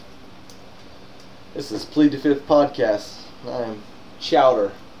This is Plead the Fifth Podcast. I am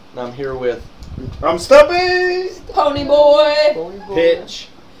Chowder, and I'm here with... I'm Stumpy! Pony Boy! Pitch.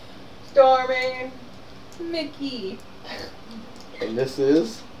 Stormy! Mickey! And this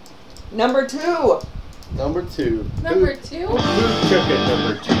is... Number 2! Number 2. Number 2? Who took it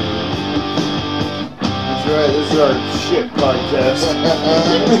number 2? That's right, this is our shit podcast.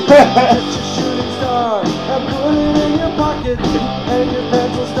 Get your shooting star and put it in your pocket, and your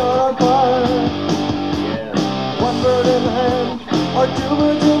pencil start on fire. Yeah. One bird in the hand, or two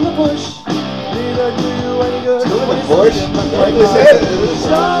birds in the bush. Neither do you any good. Two in the bush? Like they said,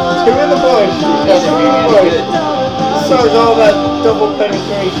 two in the bush. This song's all about double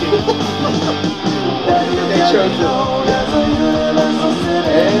penetration. They chose it.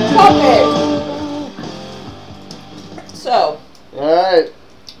 Topic! So, Alright,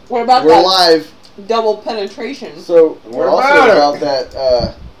 what about we're that live. double penetration? So, we're What also about about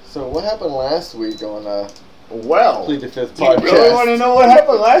that, so what happened last week on, Well, Plead the Fifth do you Podcast? really want to know what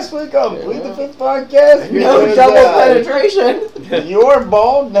happened last week on Yeah. Plead the Fifth Podcast? No Because, double penetration! You're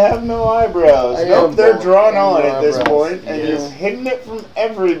bald and have no eyebrows. I Nope, am they're bald. drawn I have on no at this eyebrows. point, and Yes. you've hidden it from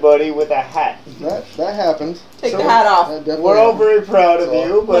everybody with a hat. That happened. Take So, the hat off. That definitely We're all happened. very proud of So-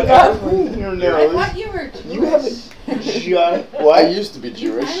 you, but Look up. everyone in your I nose. thought you were Jewish. You have a giant. I What? used to be You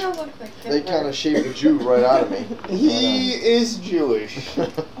Jewish. kind of look like They Hitler. kind of shaved the Jew right out of me. He is Jewish.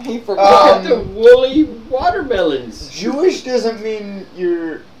 He forgot. The woolly watermelons. Jewish doesn't mean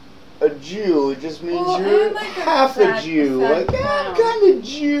you're a Jew. It just means Well, you're I'm like a half a sad- Jew. sad Like, I'm clown. kind of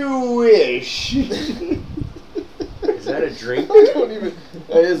Jewish. Is that a drink? I don't even.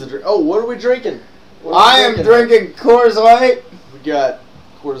 That is a drink. Oh, what are we drinking? What are we I am drinking Coors Light. We got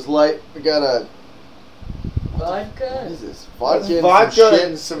Coors Light. We got a. What Vodka. is this? Vodka and Vodka some shit.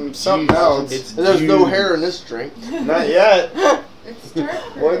 and something else. It's And there's no juice. hair in this drink. Not yet. It's dark.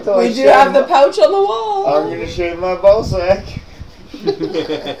 Wait till I We do shave have the my- pouch on the wall. I'm gonna shave my ball sack.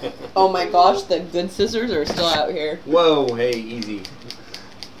 Oh my gosh, the good scissors are still out here. Whoa, hey, easy.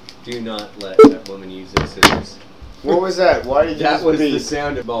 Do not let that woman use those scissors. What was that? Why did you That use was the beef?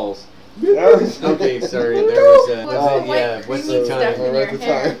 sound of balls. That was- Okay, sorry, there was a... What's the white yeah, what's the creamy stuff time? in Right your at the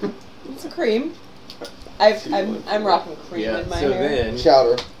hair? time. It's a cream. I'm rocking cream Yeah, in my so hair. then,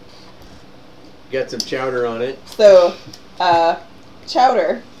 Chowder. got some chowder on it. So,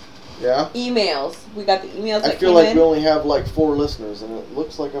 Chowder, Yeah. emails. We got the emails I that feel came like in. we only have like 4 listeners, and it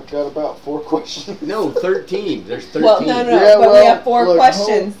looks like I've got about 4 questions. No, 13. There's 13. Well, no, Yeah, but we well, have 4 look,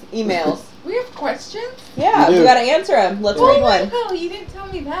 questions, emails. We have questions? Yeah, You we do. gotta answer them. Let's Yeah. read Oh my one. hell, you didn't tell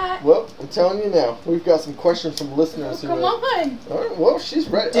me that. Well, I'm telling you now, we've got some questions from listeners. Come who are- on. All right, well, she's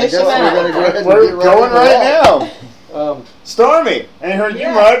ready. I Dish guess we're them out. gonna go ahead and We're get going into right that. now. Stormy, ain't heard you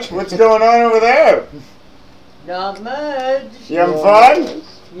Yeah. much. What's going on over there? Not much. You having fun?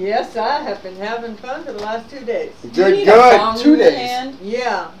 Yes, I have been having fun for the last 2 days. Do you Good, need a good. bong 2 in your days. hand?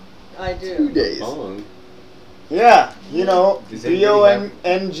 Yeah, I do. 2 days. Bong. Yeah, you know, Does anybody have-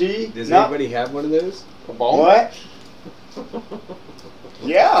 B-O-N-G. Does No. anybody have one of those? A bong? What?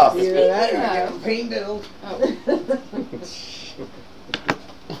 Yeah. Either that or Speaking I of- got a pain bill.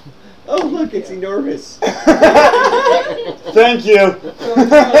 Oh, look, it's enormous. Thank you. So is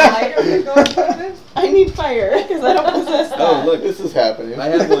there a lighter to go with this? I need fire because I don't possess that. Oh, look, This is happening. I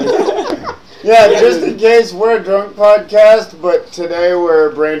have one. Yeah, just in case we're a drunk podcast, but today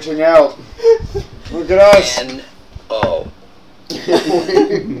we're branching out. Look at us. Oh.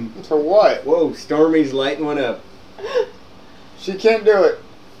 For what? Whoa, Stormy's lighting one up. She can't do it.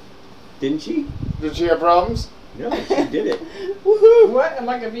 Didn't she? Did she have problems? No, she did it. Woohoo! What? Am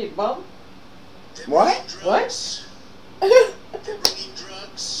I going to be a bum? What? What?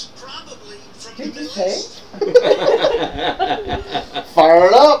 Did you say? Fire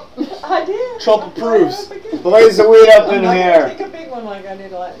it up. I did. Trump approves. Blaze the weed up in I'm not here. going to take a big one like I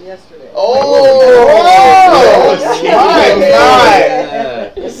did yesterday. Oh! Oh, my God. Yeah.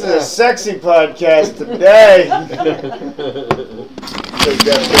 This is a sexy podcast today. Take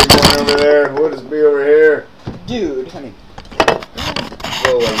that big one over there. What is B over here? Dude.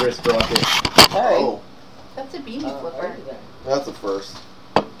 Whoa, a wrist rocket. Sorry. Oh, That's a beanie Oh, flipper. right there. that's a first.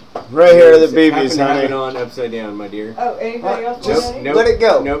 Right here are the Happen BBs, to have it honey. on upside down, my dear. Oh, anybody else Just want any? Nope. let it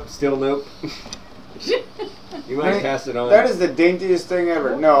go. Nope, still nope. You might Honey, pass it on. That is the daintiest thing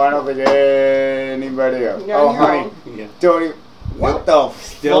ever. No, I don't think anybody else. No, Oh, you're honey. wrong. Yeah. Don't even. What the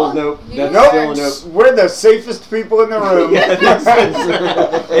Still fuck? nope. You That's Nope. still a nope. We're the safest people in the room. Yeah,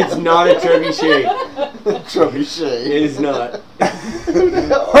 it's not a trebuchet. Trebuchet. It is not.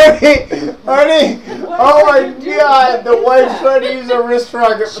 honey, oh my God, the wife's trying to use a wrist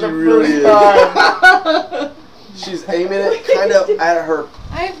rocket for She the really first is. time. She's aiming it kind of at her.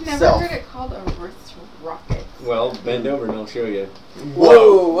 I've never Self. heard it called a wrist Well, bend over and I'll show you.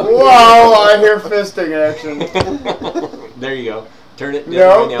 Whoa. Whoa! I hear fisting action. There you go. Turn it.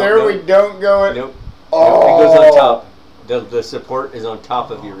 No, now, there no. we don't go. Nope. Oh, Nope, it goes on top. The support is on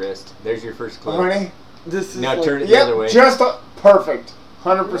top of your wrist. There's your first club. Honey. This is Now like, turn it the other way. Yep, just perfect.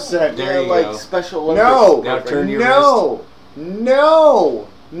 100%. There yeah, you like go. Special Olympics. No. Now turn your No. No.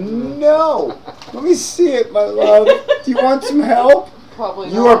 No. Let me see it, my love. Do you want some help? Probably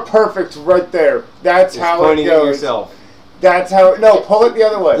You not. are perfect right there. That's Just how it pointing at goes. yourself. That's how. No, pull it the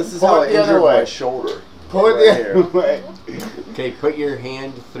other way. This is pull how it I the other injured way. my shoulder. Pull it right the here. other way. Okay, put your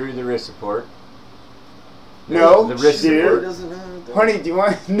hand through the wrist support. No, The wrist dear. support. Doesn't have Honey, do you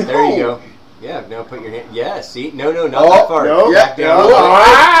want? No. There you go. Yeah, now put your hand. Yeah, see? No, not Oh, that far. no. Back down. No.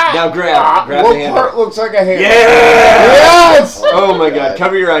 Ah! Now grab. Grab what the handle. part looks like a hand? Yeah! Yes! Oh my god,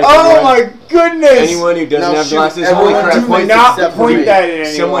 cover your eyes. Oh everyone. my goodness! Anyone who doesn't Now have shoot glasses, everyone. holy crap, Do point not except for point me. that at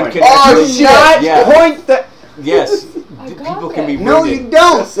anyone. Someone can Oh, actually- do not Yeah. point that. Yes, I got people can be it. No, wounded. you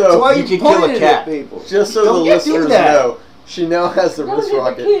don't. So That's why you you can kill a pointed cat. at people. Just so Don't the you do listeners that. know, she now has the No, wrist there's a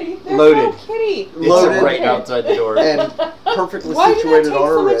rocket kitty. There's Loaded. no kitty. It's loaded right outside the door. and perfectly Why did it situated take on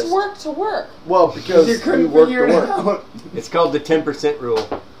her so much wrist. work to work? Well, because You we couldn't worked figure the it work. out. It's called the 10% rule.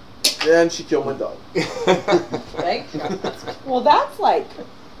 And she killed my dog. Thanks. Well, that's like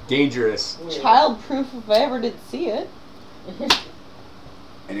Dangerous. child proof if I ever did see it.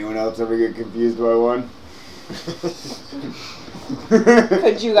 Anyone else ever get confused by one?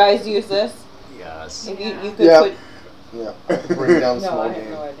 Could you guys use this? Yes. If you could Yeah. put. Yeah, bring down the No, small I have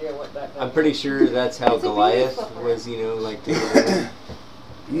game. no idea what that I'm pretty sure that's how It's a Goliath beautiful was, like taking over.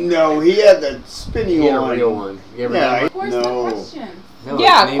 No, he had the spinny He had a one. real one. You ever Yeah, know? Where's No. the question? No,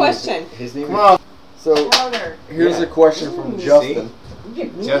 Yeah, his name question. Is, his name Come on. So Louder. here's Yeah. a question from See? Justin.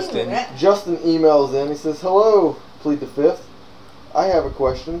 is Justin. Justin emails in. He says, "Hello, Plead the Fifth. I have a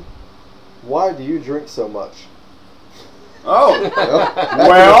question. Why do you drink so much?" Oh. That's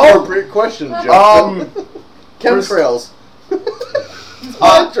Well, an appropriate question, Justin. Chemtrails.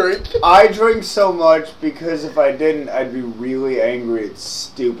 I drink so much because if I didn't, I'd be really angry at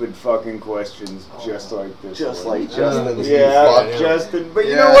stupid fucking questions just like this. Just one. like Justin's. Yeah, Fuck. Justin. But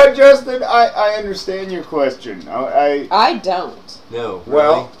you Yeah. know what, Justin? I understand your question. I don't. No.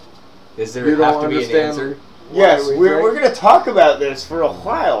 Well, really? Is there you have don't to be an understand answer? yes, we we're drink? going to talk about this for a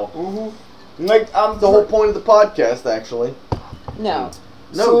while. Mm-hmm. Like, The whole point of the podcast, actually. No.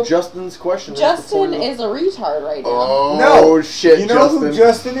 No, So- Justin's question. Justin is. is a retard right now. Oh No. shit, You know Justin. who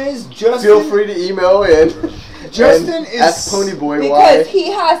Justin is? Justin. Feel free to email in. Justin and is ask Ponyboy Because why.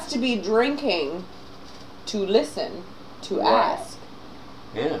 he has to be drinking to listen, to Wow. ask.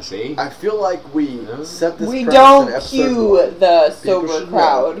 Yeah, see? I feel like we No. set this. We premise in don't episode cue one. the People sober should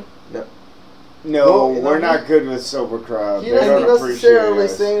crowd. No, Well, you know, we're not good with sober crowd. He They doesn't don't appreciate necessarily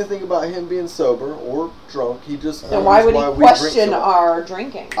us. say anything about him being sober or drunk. He just. Then why would wonders he we drink question so much. our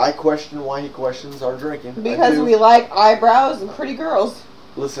drinking? I question why he questions our drinking. I Because do. we like eyebrows and pretty girls.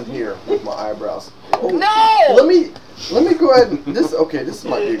 Listen here with my eyebrows. Oh, No! Let me go ahead and this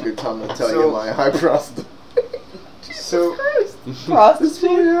might be a good time to tell So- you my eyebrows. So, This Prostitute.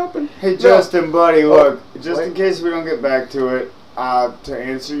 really happened. hey Justin, buddy, look, just wait. in case we don't get back to it, to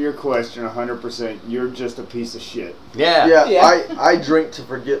answer your question 100%, you're just a piece of shit. Yeah. Yeah, Yeah. I drink to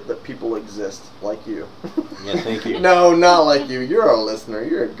forget that people exist like you. Yeah, thank you. No, not like you. You're a listener.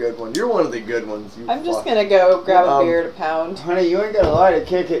 You're a good one. You're one of the good ones. You I'm just fuck. gonna go grab a Um, beer to pound. Honey, you ain't got a lie to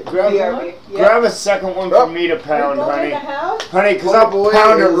kick it. Grab BRB. Yeah. grab a second one for me to pound, honey. house? Honey, because Pony I'll boy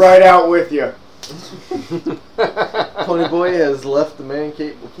pound it is- right out with you. Ponyboy has left the man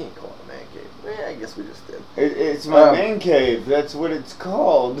cave. We can't call it a man cave. I guess we just did. It's my Um, man cave. That's what it's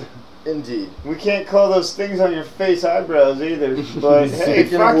called. Indeed. We can't call those things on your face eyebrows either. But hey,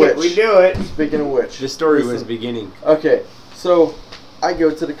 Speaking of fuck it, which- we do it. Speaking of which, The story was listen. beginning. Okay, so I go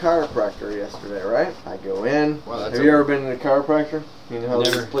to the chiropractor yesterday, right? I go in. Wow, that's Have you ever been to a chiropractor? You know how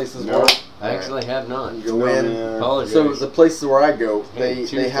Never. these places No. work? I actually have not. You go in. Apologize. So the places where I go, Hey, they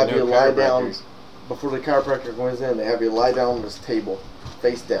cheers to have no you lie down chiropractors. before the chiropractor goes in. They have you lie down on this table,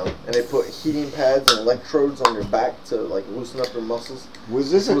 face down, and they put heating pads and electrodes on your back to like loosen up your muscles. Was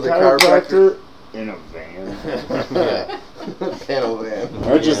this a For the chiropractor in a van? Yeah, panel van,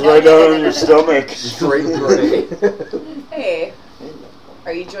 I just lay down on your stomach. straight gray. Hey,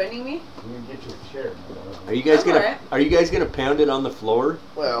 are you joining me? Are you guys I'm gonna alright. Are you guys gonna pound it on the floor?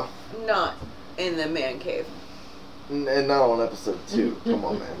 Well, Not in the man cave. and not on episode 2. Come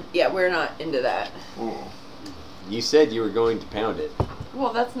on, man. Yeah, we're not into that. You said you were going to pound it.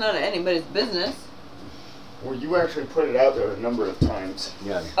 Well, that's none of anybody's business. Well, you actually put it out there a number of times.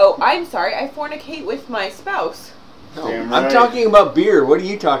 Yeah. Oh, I'm sorry. I fornicate with my spouse. No, Damn I'm right. talking about beer. What are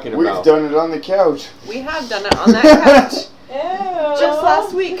you talking We've about? done it on the couch. We have done it on that couch Ew. just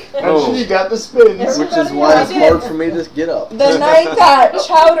last week. And Oh. she got the spins. Which is why it's hard for me to get up. The night that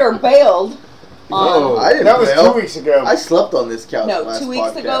Chowder bailed Oh. on... I didn't That was bail. 2 weeks ago. I slept on this couch No, last 2 weeks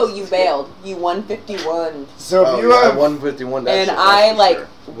podcast. ago you bailed. You 151. So if Oh, you yeah, have 151. That And shit, I, that's for like, sure.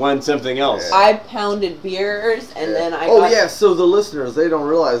 Won something else. Yeah. I pounded beers and then I Oh got... yeah, so the listeners, they don't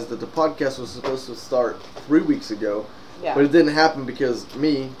realize that the podcast was supposed to start 3 weeks ago, Yeah. but it didn't happen because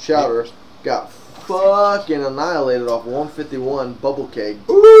me, Chowder, got fucking annihilated off 151 Bubble Keg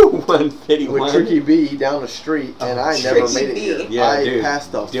Ooh, with 151. Tricky B down the street, and I never Tricky made it B. here. Yeah, I dude,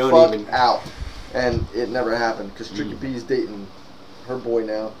 passed the don't fuck even- out, and it never happened because Tricky B's dating her boy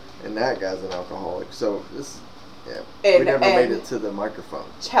now, and that guy's an alcoholic. So this, yeah, we And- never made and- it to the microphone.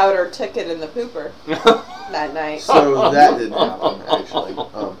 Chowder took it in the pooper that night. So that didn't happen actually.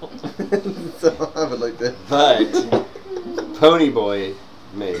 So I would like that. But Pony Boy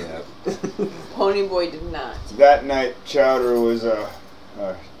may have. Pony Boy did not. that night, Chowder was a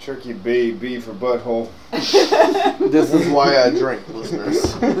Tricky B for butthole. This is why I drink, listeners.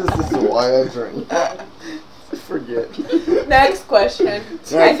 This is why I drink. Forget. Next question. I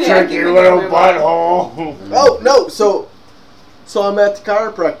That think I tricky think we little can move on. butthole. Oh no! So I'm at the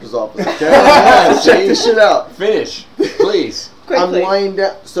chiropractor's office. Okay, check this shit out. Finish, please. I'm Quickly. lying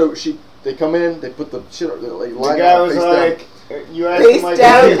down. So they come in. They put the shit. They like The lie guy down, was face like, you asked Face him like,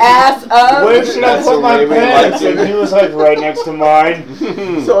 down, where, ass up. where should I That's the put my way we pants? like to- And he was like, right next to mine.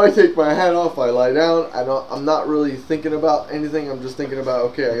 down. So I take my hat off. I lie down. I'm not really thinking about anything. I'm just thinking about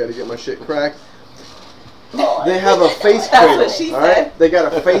okay, I got to get my shit cracked. They have a face That's cradle. what she all right? said. They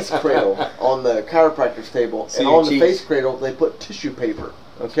got a face cradle on the chiropractor's table, So and your on the cheeks- face cradle they put tissue paper,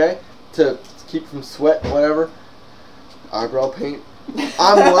 okay, to keep from sweat, whatever. Eyebrow paint.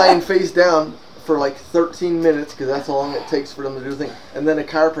 I'm lying face down for like 13 minutes because that's how long it takes for them to do the thing, and then a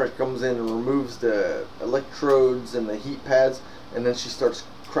chiropractor comes in and removes the electrodes and the heat pads, and then she starts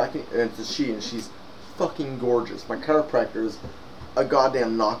cracking, and it's and she's fucking gorgeous. My chiropractor is a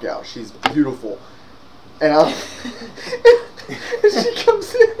goddamn knockout. She's beautiful. And she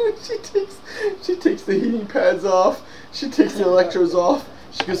comes in and she takes the heating pads off. She takes the electrodes off.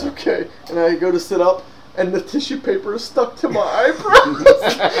 She goes, okay. And I go to sit up, and the tissue paper is stuck to my eyebrows.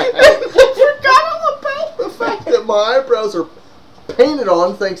 And I forgot all about the fact that my eyebrows are painted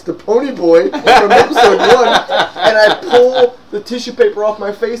on thanks to Pony Boy from episode 1. And I pull the tissue paper off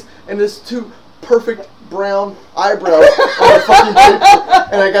my face, and there's two perfect brown eyebrows on the fucking paper.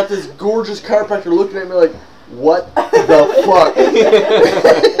 And I got this gorgeous chiropractor looking at me like, what the fuck?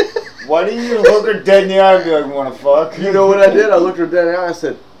 Why do you look her dead in the eye and be like, wanna fuck? You know what I did? I looked her dead in the eye. I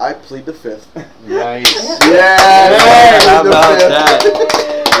said, I plead the fifth. Nice. Yeah, How I plead the about fifth.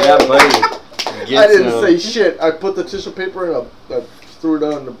 that? Yeah, buddy. Get I didn't some. say shit. I put the tissue paper in. I threw it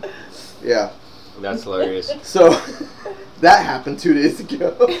on the. Yeah. That's hilarious. So that happened 2 days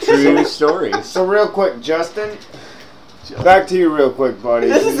ago. True story. So real quick, Justin, back to you real quick, buddy.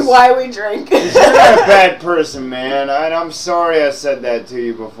 This is why we drink. You're not a bad person, man, and I'm sorry I said that to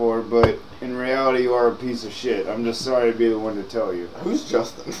you before, but in reality you are a piece of shit. I'm just sorry to be the one to tell you. Who's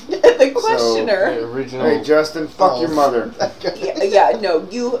Justin? The questioner. The original. Hey, Justin, fuck your mother. Yeah, no,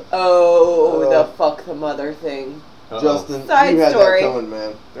 you the fuck the mother thing. Uh-oh. Justin, Side you had story. that coming,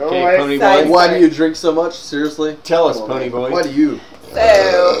 man. Okay, Alright. Pony Side- Boy. Why do you drink so much? Seriously? Tell us, Come on, Pony man. Boy. Why do you?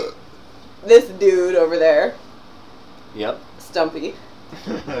 So, this dude over there, Yep. Stumpy,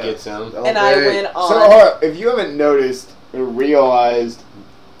 Get some. and I Okay. went on. So, if you haven't noticed or realized,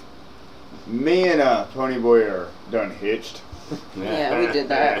 me and Pony Boy are done hitched. Yeah, we did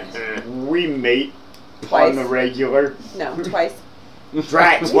that. We mate Twice. on the regular. No, twice.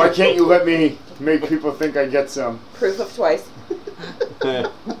 Drax, why can't you let me make people think I get some? Proof of twice.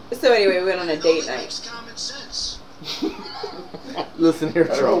 So anyway, we went on a date night. Listen here,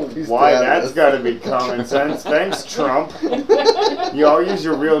 I Trump. don't He's know why bad at that's this. got to be common sense. Thanks, Trump. You all use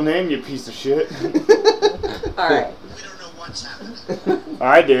your real name, you piece of shit. Alright.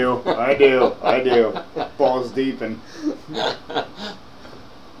 I do. Balls deep and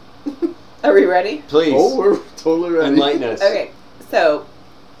Are we ready? Please. Oh, we're totally ready. Enlighten us. Okay, so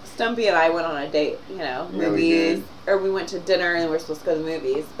Stumpy and I went on a date, Yeah, we movies, did. or we went to dinner and we were supposed to go to the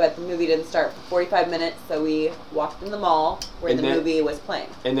movies, but the movie didn't start for 45 minutes, so we walked in the mall where And the then- movie was playing.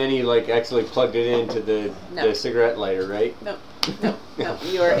 And then he like actually plugged it into the cigarette lighter, right? No,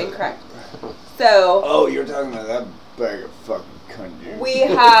 you are incorrect. So oh, you're talking about that bag of fucking cunt, dude.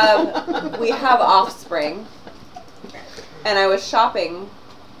 we have offspring, and I was shopping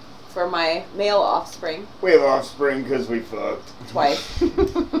for my male offspring We have offspring because we fucked. twice.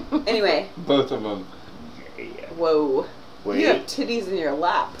 Anyway, Both of them. Yeah. Whoa. You have Wait. titties in your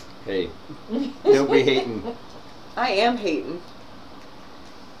lap. Hey, don't be hating. I am hating.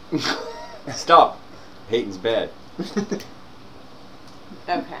 Stop. Hating's bad.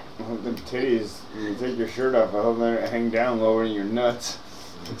 Okay. I hope the titties, when you take your shirt off, I hope they don't hang down lower than your nuts.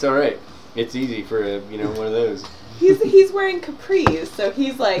 It's all right. It's easy for one of those. He's wearing capris, so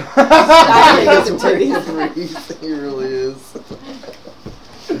he's like styling That's his wearing titties. capris. He really is.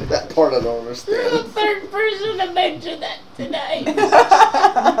 That part I don't understand. Third person to mention that tonight.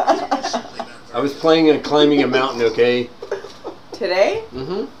 I was planning on climbing a mountain, okay? Today,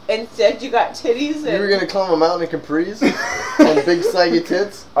 Mm-hmm. instead you got titties You were and gonna climb a mountain in capris and big saggy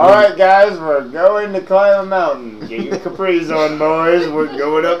tits. Alright, guys, we're going to climb a mountain. Get your capris on, boys. We're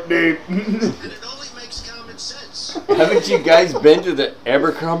going up deep. And it only makes common sense. Haven't you guys been to the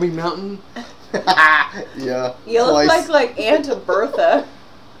Abercrombie Mountain? Yeah. you look twice. like Aunt Bertha.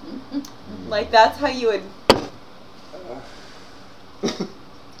 Like that's how you would.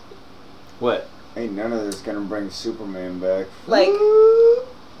 What? Ain't none of this gonna bring Superman back. Like,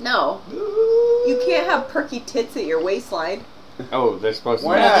 no. You can't have perky tits at your waistline. Oh, they're supposed to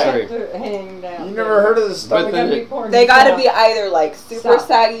Why be. not? Sorry. They're hanging down. You never heard of this But stuff? then They it- They gotta be either like super Stop.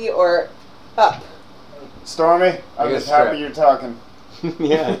 saggy or up. Stormy, I'm I just got happy strapped. you're talking.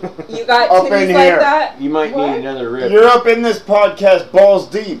 Yeah. You got Up titties in like here. that? You might What? need another rib. You're up in this podcast balls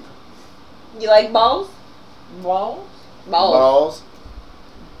deep. You like balls? Balls? Balls. Balls.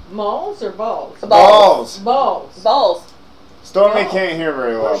 Malls or balls? Balls. Balls. Balls. Stormy No. can't hear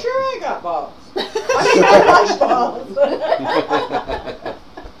very Well, well. sure I got balls. I like balls.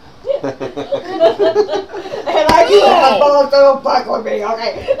 And I do have balls, so don't fuck with me,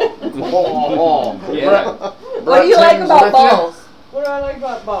 okay? Yeah. What do you like about balls? What do I like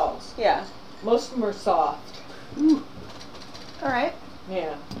about balls? Yeah. Most of them are soft. Alright.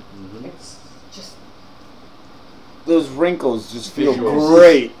 Yeah. Mhm. It's just Those wrinkles just feel Visuals.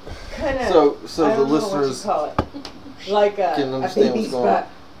 great. kind of. So I the don't know listeners what you call it. Like can a understand baby's what's going on. butt.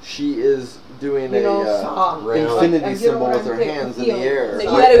 She is doing You know, a soft. round infinity Like, symbol you know with her what I'm hands in thinking? the air. So you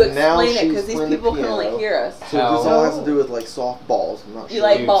Right gotta now explain it she's because these playing the people can only piano. hear us. So this all has to do with like soft balls. I'm not You sure.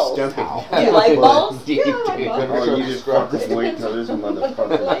 like Dude, balls? stumping. You like balls? Dude, Yeah, I like dude. balls. Oh, you just fucking wait till this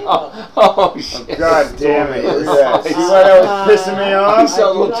motherfucker. Oh, shit. God damn it. Look at that. See why that was pissing me You off? saw a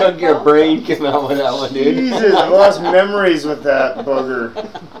little like chunk of your balls. brain come out with that one, dude. Jesus, I lost memories with that bugger.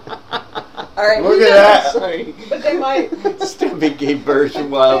 Alright. Look at that. Sorry. But they might. Stumping gave birth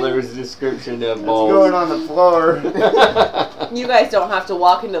while there was a description of It's balls. going on the floor. You guys don't have to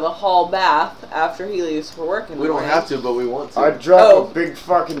walk into the hall bath after he leaves for work in the We don't morning. have to, but we want to. I drop Oh. a big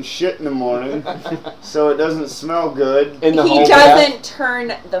fucking shit in the morning so it doesn't smell good. In the He whole doesn't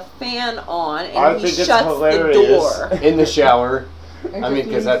turn the fan on and I he think it's shuts hilarious. the door. bath, in the shower. I mean, just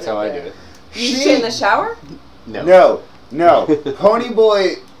because that's leaves how I do there. it. You shit in the shower? No. No.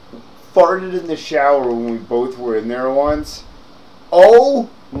 Ponyboy farted in the shower when we both were in there once. Oh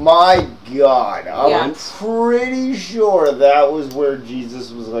my god. I'm Yeah. pretty sure that was where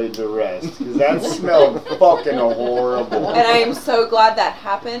Jesus was laid to rest. Because that smelled fucking horrible. And I am so glad that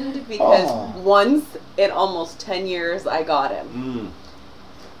happened because Oh. once in almost 10 years I got him.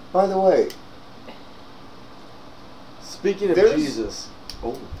 Mm. By the way, Speaking of There's- Jesus.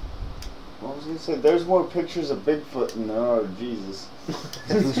 Oh. I was going to say, there's more pictures of Bigfoot than there are of Jesus.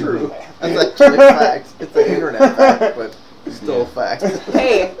 It's true. That's actually a fact. It's an internet fact, but still a fact.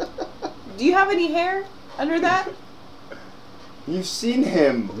 Hey, do you have any hair under that? You've seen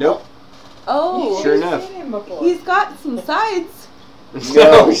him. Nope. Oh, Sure You've enough. seen him before. he's got some sides.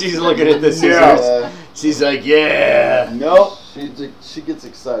 No, she's looking at the scissors. No. She's like, yeah. Nope. She gets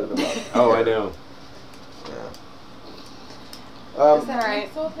excited about it. Oh, I know. Is that Alright.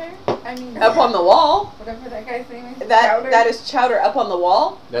 Nick's old hair? I mean, Up on the wall. whatever that guy's name is. That is Chowder up on the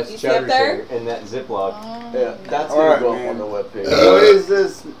wall. That's You see up chowder there? sugar in that Ziploc. Yeah, that's All gonna right, go up man. on the webpage. What is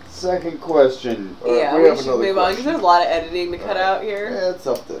this second question? All right, Yeah, we we have should another move on because question. there's a lot of editing to cut out here. Yeah, it's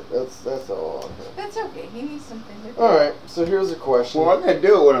up to that's all on him. That's okay. He needs something to do. All right, so here's a question. Well, I'm gonna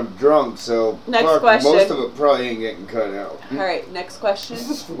do it when I'm drunk, so Next fuck, question. most of it probably ain't getting cut out. All right, next question. Is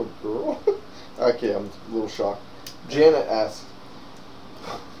this from a girl? Okay, I'm a little shocked. Janet asked,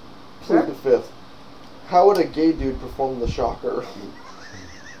 plead the fifth. How would a gay dude perform the shocker?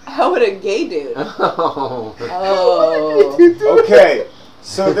 How would a gay dude? Oh. Oh. Okay,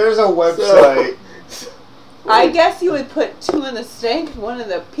 so there's a website. I guess you would put 2 in the stink, 1 in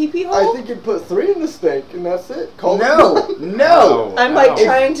the pee-pee hole. I think you'd put 3 in the stink, and that's it. Call it No, good. no, I'm like Ow.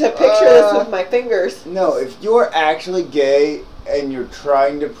 trying to picture this with my fingers. no. If you're actually gay and you're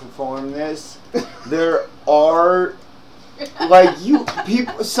trying to perform this, there are Like you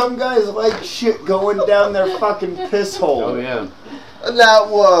people, some guys like shit going down their fucking piss hole. Oh yeah.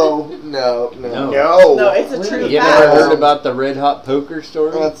 Whoa. No. No, it's a true You fact. ever heard about the Red Hot Poker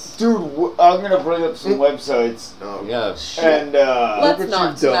story? That's Dude, I'm gonna bring up some websites Yeah. and Let's what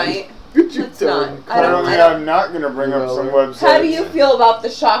not you've done. tonight. Good you Let's not. done. I don't- apparently I'm not gonna bring up some websites. How do you feel about the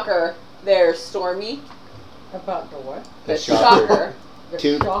shocker there, Stormy? About the what? The shocker. shocker. The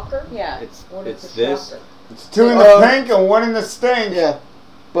Two- shocker? Yeah. What is It's the this. shocker? It's 2 in the pink and 1 in the stink. Yeah.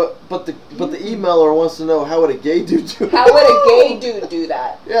 But the emailer wants to know, how would a gay dude do it? How would a gay dude do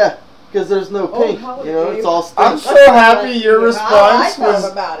that? Yeah, because there's no Oh, pink. how would You know, gay- it's all I'm stink. so happy your I response thought was.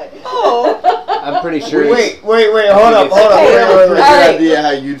 about it. Oh. I'm pretty sure. Wait, hold up. Okay. I have a pretty All right. good idea how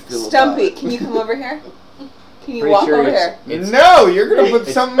you'd feel Stumpy, about it. can you come over here? Can you Pretty walk sure over it's- here? it's- No, you're gonna put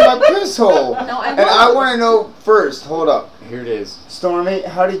something in my piss hole. No, I And I won't. want to know first. Hold up, Here it is. Stormy.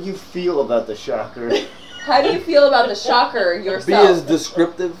 How did you feel about the shocker? How do you feel about the shocker Be yourself? as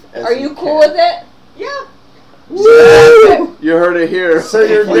descriptive as Are you cool with it? Yeah. Woo! You heard it here. So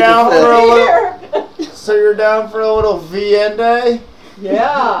you're Like down I said. for a little. Here. So you're down for a little VN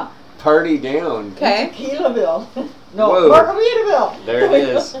Yeah. Party down. Okay. Tequilaville. No, Whoa. Margaritaville. There it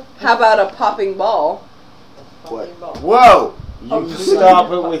is. How about a popping ball? What? Whoa! You Oh,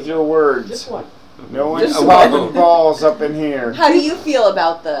 stop it with your words. Just one. No one's Just popping one. balls up in here. How do you feel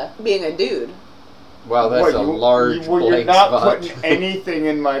about the being a dude? Wow, that's What, a large well, you're blank not spot. putting anything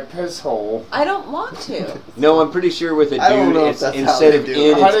in my piss hole. I don't want to. No, I'm pretty sure with a I don't dude, know if it's that's how instead they of do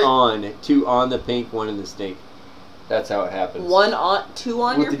in, it. How it's do- on. 2 on the pink, 1 in the stink. That's how it happens. 1 on, 2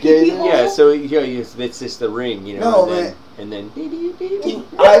 on With your the gay pee dude? hole? Yeah, so it's just the ring, you know. No, and then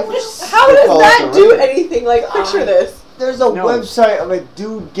How does call that it do the ring. anything? Like, picture this. There's a No. website of a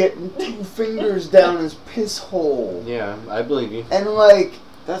dude getting 2 fingers down his piss hole. Yeah, I believe you. And like,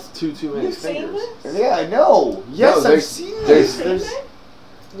 That's too many You've seen fingers. this? yeah, I know. Yes, I've there's- seen there's- this.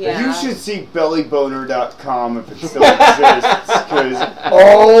 Yeah. You should see bellyboner.com if it still exists. Because,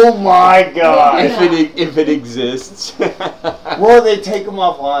 oh my god. If it exists. Well, they take them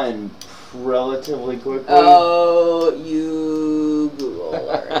offline relatively quickly. Oh, you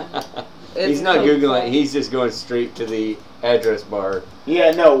Googler. He's not Googling, he's just going straight to the address bar.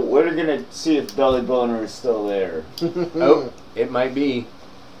 Yeah, no, we're gonna see if bellyboner is still there. Oh, it might be.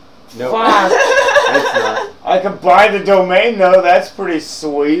 No, Fuck. it's not. I could buy the domain though, that's pretty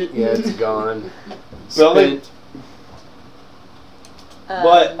sweet. Yeah, it's gone. Belly- Spent.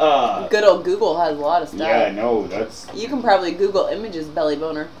 But, Good old Google has a lot of stuff. yeah, no, that's, You can probably Google images belly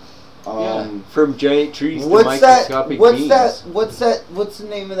boner. From giant trees to what's that, microscopic beams. what's the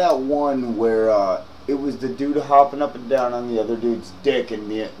name of that one where, it was the dude hopping up and down on the other dude's dick and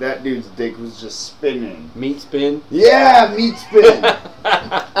that dude's dick was just spinning. Meat spin. Yeah, meat spin.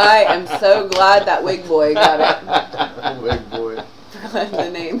 I am so glad that Wig Boy got it. Big boy. Forgot the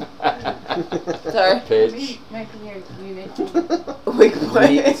name. Sorry. Pitch. Making your unit. Wig Meat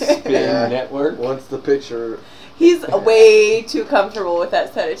Boy. spin network. Once the picture. He's way too comfortable with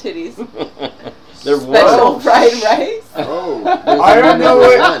that set of titties. There Special was. fried rice. Oh, I don't know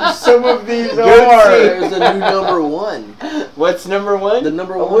what some of these are. There's a new number 1. What's number 1? The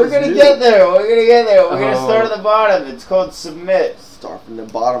number 1 We're is gonna new. get there. We're gonna Oh. start at the bottom. It's called submit. Start from the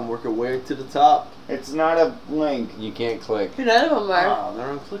bottom, work our way to the top. It's not a link. You can't click. None of them are. Ah,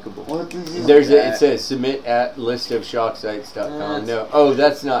 they're unclickable. What is this? It says submit at listofshocksites.com. No. Oh,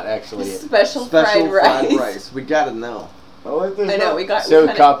 that's not actually it. Special Special fried rice. We gotta know. What is I know, that? we got. So we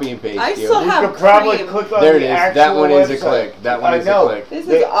kinda- copy and paste. I yo. still You have could probably cream. click on There the it is. actual That one is a website. click. That one I is know. a click. This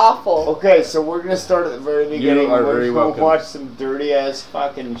They- is awful. Okay, so we're gonna start at the very beginning. are We're very gonna welcome. watch some dirty ass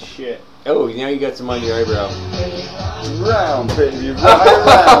fucking shit. Oh, now you got some on your eyebrow. Round, baby, right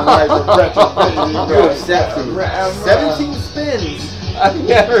around like a record, baby. You're upset for Round, 17 spins. I've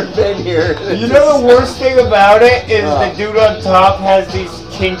never been here. You know the worst thing about it is the dude on top has these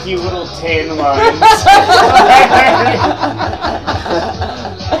kinky little tan lines.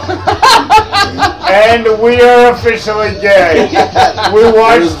 And we are officially gay. We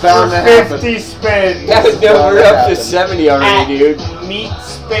watched was bound for to happen. 50 spins No, we're up to 70 at already, dude.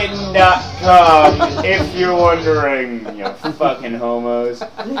 meatspin.com if you're wondering, you fucking homos.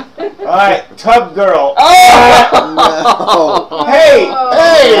 Alright, Tub Girl. No. Hey!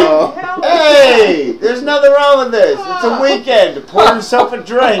 Hey! Oh. Hey! There's nothing wrong with this. It's a weekend. Pour yourself a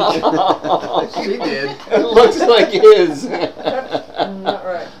drink. She did. It looks like his. Not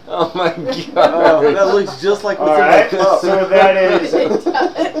right. Oh my Oh, god. that looks just like what's Alright, in my cup. so that is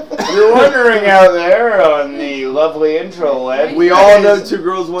you're wondering out there on the lovely intro land. We all know 2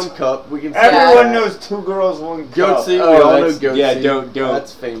 Girls, 1 Cup. We can say Everyone that. knows 2 Girls, 1 Cup. Goatsy, we Oh, all know that's- Goatsy. yeah, don't.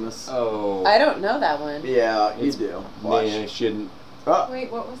 That's famous. Oh. I don't know that one. Yeah, you It's- do. Watch. Man, I shouldn't. Oh,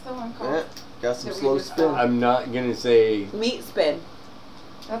 Wait, what was the one called? yeah, got some That we slow just spin. I'm not gonna say. Meat spin.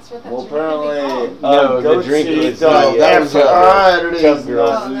 That's what that Well, should really apparently, be called. No, the drink is No, that was Tub Tub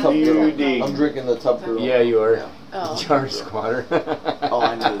Girls. Tub Girl. UD. I'm drinking the Tub Girl. Yeah, you are. Yeah. Oh. Jar squatter. Oh,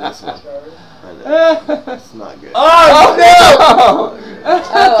 I know this one. I know. It's not good. Oh, no!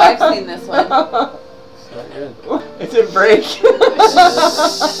 Oh, I've seen this one. It's not good. It's a break.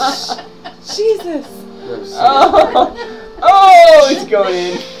 Jesus. Never seen it. Oh, it's going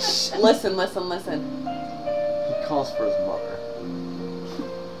in. Shh, listen, listen, listen. He calls for his mother.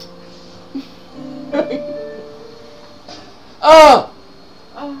 Oh!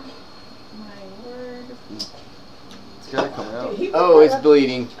 Oh, my word. It's gotta come out. Oh, it's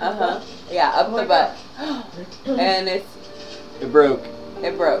bleeding. Uh huh. Yeah, up the butt. And It broke.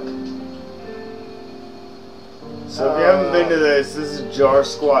 it broke. So if you haven't been to this is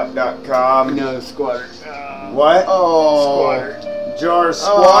jarsquat.com. No, squatter. What? Oh. Squatter.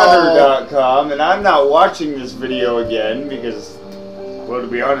 Jarsquatter.com. And I'm not watching this video again because, well, to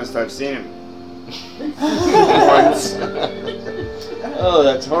be honest, I've seen him once. Oh,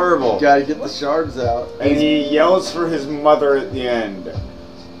 that's horrible. Gotta get the shards out. And he yells for his mother at the end.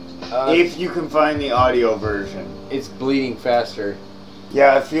 If you can find the audio version. It's bleeding faster.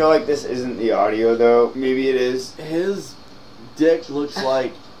 Yeah, I feel like this isn't the audio though. Maybe it is. His dick looks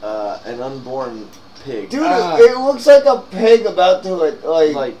like an unborn pig. Dude, it looks like a pig about to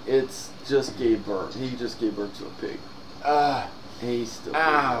Like it's just gave birth. He just gave birth to a pig. He's still bleeding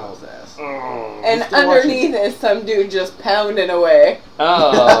out his ass. And still underneath is some dude just pounding away.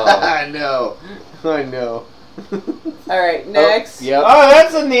 Oh. I know. I know. All right, next. Yep. Oh,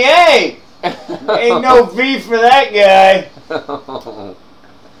 that's in the A! Ain't no V for that guy. That was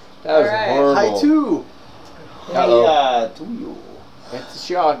Alright. horrible. Hi too. Uh-oh. to you. It's a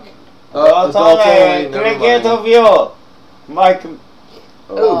shock. It's all Tony, never mind. Cricket of you. Mike.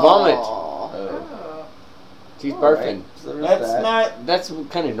 Oh, vomit. Oh. She's Alright, barfing. so there's That's that. not. That's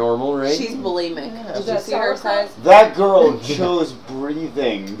kind of normal, right? She's bulimic. Yeah. Did Is you that see her sauerkraut? size? That girl chose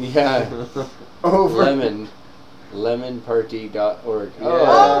breathing Yeah. over. Lemonparty.org.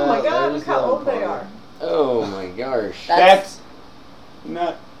 Oh my Yeah, god, there's look how old they Lemon are. Oh my gosh. That's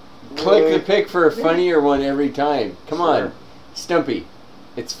not. Click really- the pic for a funnier one every time. Come Sure. on. Stumpy.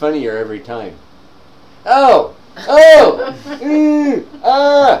 It's funnier every time. Oh!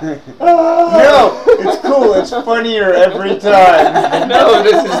 Oh! No, it's cool. It's funnier every time. No,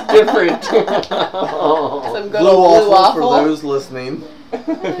 this is different. Some good Blue old blue waffle, for waffle. those listening. He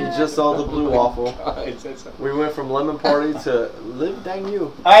just saw the blue waffle. We went from lemon party to live dang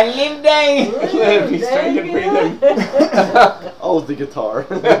you. I live there. He's trying to breathe him. Oh, the guitar.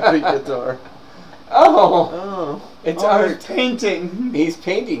 The big guitar. Oh! Oh, It's Oh, art. it's painting. He's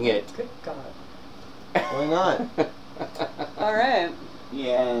painting it. Good God. why not? All right.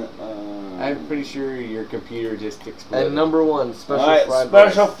 Yeah. I'm pretty sure your computer just exploded. And number 1, special Alright, fried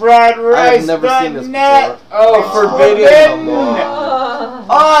special rice. fried rice. I've never seen this net. before. Oh, forbidden! Forbidden. Oh.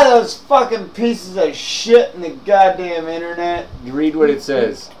 Oh, those fucking pieces of shit in the goddamn internet. Read what it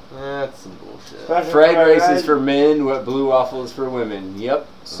says. That's some bullshit. Special Fried rice is for men, what blue waffle is for women. Yep.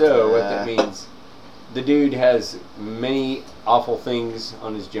 So, what that means, the dude has many awful things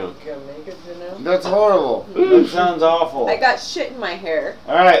on his junk. Gonna make it, you know? That's horrible. That sounds awful. I got shit in my hair.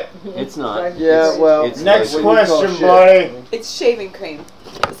 Alright, It's not. Yeah, well, It's next what you call question, shit. buddy. It's shaving cream.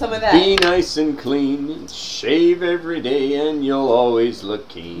 Some of that. Be nice and clean, and shave every day, and you'll always look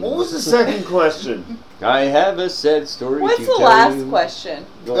keen. What was the second question? I have a sad story What's to the tell last you. question?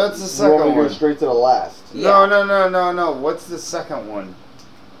 That's the You want me second to go one. straight to the last? Yeah. No. What's the second one?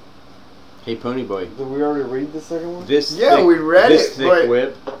 Hey, Ponyboy. Did we already read the second one? This Yeah, thick, we read this it, thick but-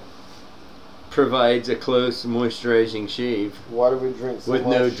 whip provides a close, moisturizing shave Why do we drink so with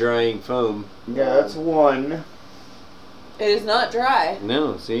much? no drying foam. Yeah, that's one. It is not dry.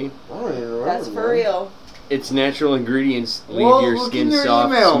 No, see? I don't even remember. That's for man. real. Its natural ingredients leave Well, your look skin in your soft,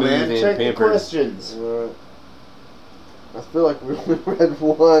 email, smooth, man. and Check the pampered. questions. Alright. I feel like we only read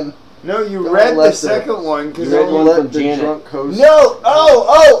one. No, you Don't read the let the- second one because You read Don't one let from the Janet. drunk host. No,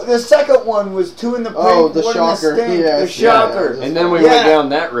 oh, the second one was two in the pink, Oh, the one shocker. in the stink, Yeah, the yeah. shocker. And then we Yeah. went down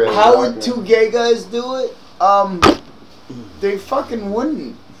that road. How would Shocker. two gay guys do it? They fucking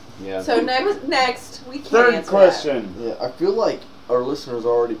wouldn't. Yeah. So next we can't Third answer question. Yeah, I feel like our listeners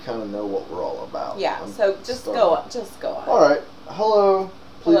already kind of know what we're all about. that. Yeah. I'm So just starting. go on. Just go on. All right. Hello.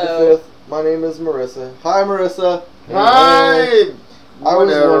 Plead Hello. the fifth. My name is Marissa. Hi, Marissa. Hi, I was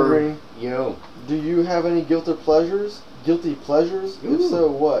Whatever. wondering, Yo. do you have any guilty pleasures? Guilty pleasures? If Ooh. so,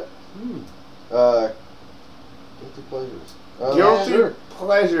 what? Hmm. Guilty pleasures. Guilty Sure.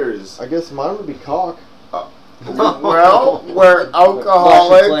 pleasures. I guess mine would be cock. Well, we're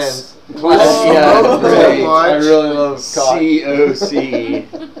alcoholics. Yeah, Smoke right. too much. I really love cock. COC.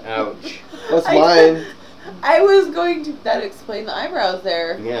 Ouch. That's I- mine. I was going to that explain the eyebrows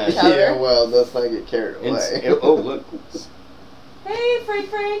there. Yeah. Chowder. Yeah, well, let's not get carried And away. oh, look. Hey,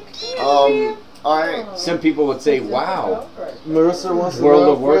 Frank. I Some people would say, wow. Marissa wants to World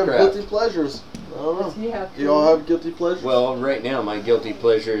know of if we have Warcraft. guilty pleasures. I don't know. Does he have Do y'all have guilty pleasures? Well, right now, my guilty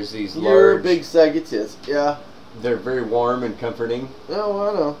pleasure is these You're a large. big saggy tits. Yeah. They're very warm and comforting, Oh,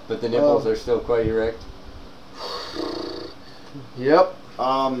 I know. but the nipples Oh. are still quite erect. Yep.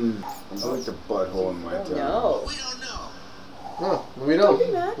 I like the butthole in my tongue. No. We don't know. No, we Don't don't.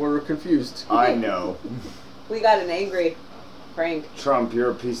 be mad. We're confused. I know. We got an angry Frank. Trump, you're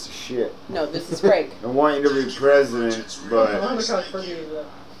a piece of shit. No, this is Frank. I want you to be president, but so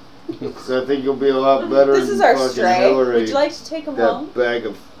I think you'll be a lot better This than is our fucking stray. Hillary. Would you like to take him that home? bag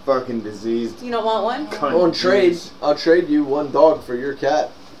of fucking diseased You don't want one? cunt. On trade, juice. I'll trade you one dog for your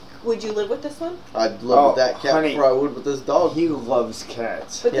cat. Would you live with this one? I'd live Oh, with that cat honey. before I would with this dog. He loves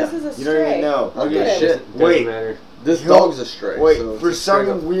cats. But Yeah. this is a You stray. don't even know. I don't Look give at a him. shit. Doesn't Wait. matter. This He'll- dog's a stray. Wait, so it's for a straight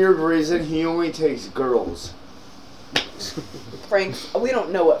some up- weird reason, he only takes girls. Frank, we don't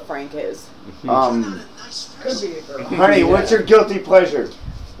know what Frank is. Could be a girl. Honey, what's your guilty pleasure?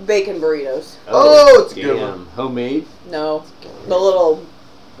 Bacon burritos. Oh, it's a good one. damn. Homemade? No. The little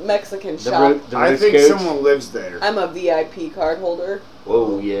Mexican The, shop. the I roast think coach? someone lives there. I'm a VIP card holder.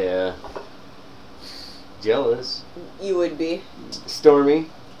 Whoa, yeah. Jealous. You would be. Stormy,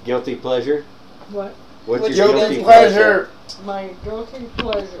 guilty pleasure. What? What's What's your your guilty Guilty pleasure? pleasure. My guilty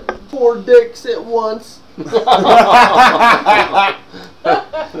pleasure. 4 dicks at once.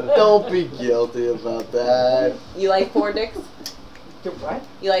 Don't be guilty about that. You like 4 dicks? Do what?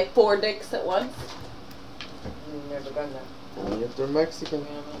 You like 4 dicks at once? Never done that. Only if they're Mexican.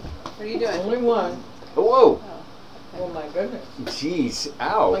 What are you doing? Only one. Whoa. Oh my goodness. Jeez. My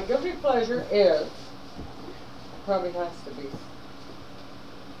Ow. guilty pleasure is probably has to be.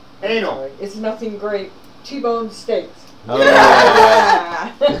 Anal. It's nothing great. T-bone steaks. Oh,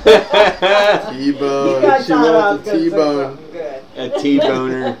 Yeah. You T-bone. guys She thought I went was with the gonna say T-bone. something good. A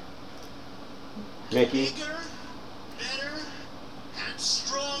T-boner. Mickey. Bigger, better, and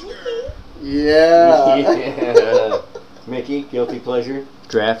stronger. Yeah. Yeah. Mickey, guilty pleasure.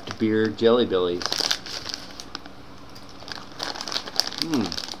 Draft beer Jelly Bellies.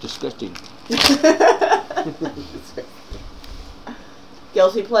 Disgusting.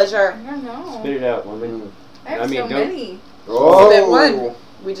 Guilty pleasure. I don't know. Spit it out, woman. I have I mean, so don't- many. Oh. Spit one.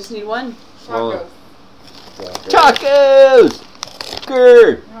 We just need one. Tacos. Tacos!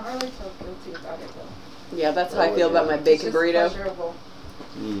 Grr! Not really so guilty about it though. Yeah, that's how I feel about my It's bacon just burrito. pleasurable.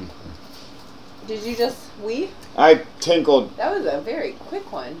 Mm. Did you just I tinkled. That was a very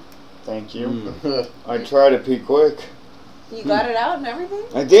quick one. Thank you. Mm. I try to pee quick. You got it out and everything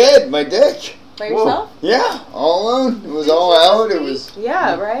I did. My dick. by Whoa. yourself? Yeah, all alone. It was all out. It was.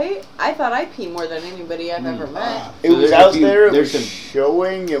 Yeah, right. I thought I pee more than anybody I've ever met. It So was there's a out few- there. It there's was some-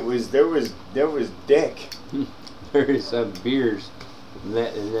 showing. It was there was dick. There's some beers. And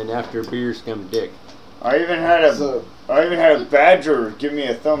then after beers come dick. I even had a So, badger give me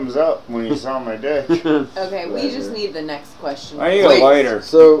a thumbs up when he saw my dick. Okay, we just need the next question. I need Wait. a lighter.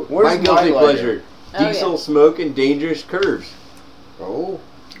 so, Where's My guilty my lighter? pleasure. Oh, Diesel yeah. smoke and dangerous curves. oh,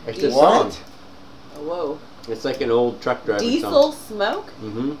 It's a Diesel? song. Whoa. It's like an old truck driver Diesel song. smoke?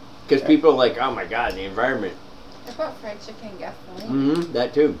 Mm-hmm. Because people are like, oh my god, the environment. I bought fried chicken and gasoline. Mm-hmm.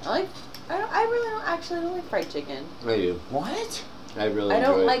 That too. I really don't actually don't like fried chicken. I do. What? I really I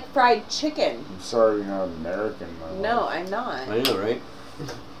enjoy don't it. like fried chicken. I'm sorry you're not American, my No, love. I'm not. I know, right?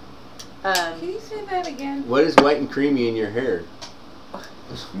 Can you say that again? What is white and creamy in your hair?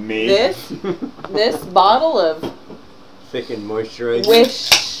 Me? This bottle of Thick and moisturized.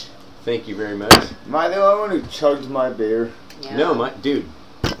 Wish. Thank you very much. Am I the only one who chugged my beer? Yeah. No, my dude.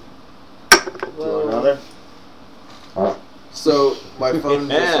 Do Whoa. another? so my phone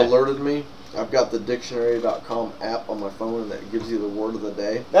just Yeah. alerted me. I've got the dictionary.com app on my phone that gives you the word of the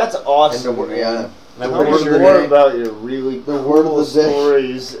day. That's And awesome, the word, man. yeah. I'm Tell pretty me sure. more about your really The cool word of the day.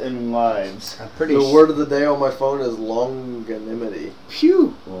 stories and lives. I'm pretty The sure. word of the day on my phone is longanimity.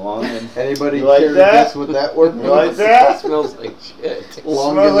 Phew. Long and Anybody You like care to that? guess what that word You like means? that? Smells like shit.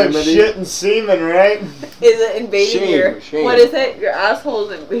 Smells like Longanimity. shit and semen, right? Is it invading Shame, shame. What is it? Your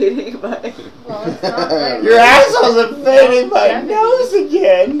asshole's invading my. Well, it's not like Your asshole's invading my Longevity. nose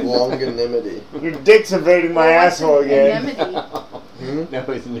again. Longanimity. Your dick's invading my Well, what's asshole an again. anemone? No,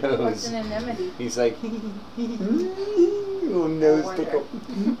 his What's nose. an anemone? He's like, Little nose wonder. tickle.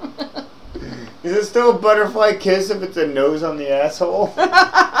 Is it still a butterfly kiss if it's a nose on the asshole?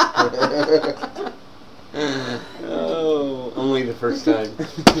 oh, only the first time.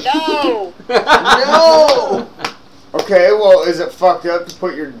 No! No! Okay, well, is it fucked up to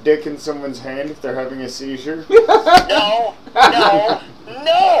put your dick in someone's hand if they're having a seizure? No! No!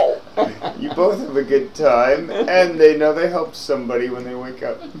 No! You both have a good time, and they know they helped somebody when they wake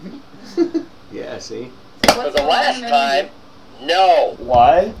up. Yeah, see? For What's the a last lemon? time, no!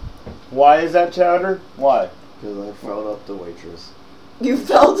 Why? Why is that, Chowder? Why? Because I felt up the waitress. You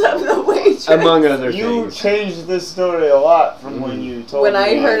felt up the waitress. Among other You things. changed this story a lot from when you told When me.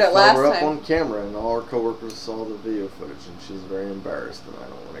 I heard it felt last her up time. on camera, and all our coworkers saw the video footage, and she was very embarrassed, and I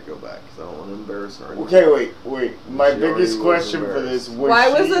don't want to go back because I don't want to embarrass her. anymore. Okay, wait. My She biggest already was question for this embarrassed. was Why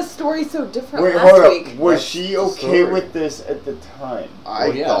she, was the story so different Wait, last hold week? up. Was That's she the okay story. with this at the time? I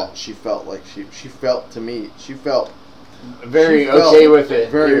Well, yeah. thought she felt like she felt to me. She felt Very she felt okay with it.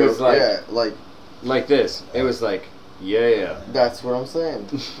 Very It was like, yeah, like this. It was like, yeah. that's what I'm saying.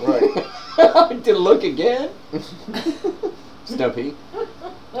 Right. To look again? Stumpy.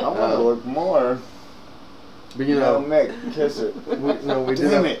 I want to look more. But you know, Mick, kiss it. we did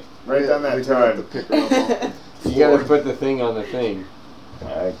Damn have, it! Right down that we did have to time. pick her up off the You gotta floor. put the thing on the thing.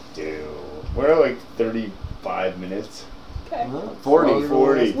 I do. We're at like 35 minutes. Okay. 40.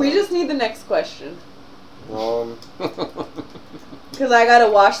 40. We just need the next question. Um, Because I gotta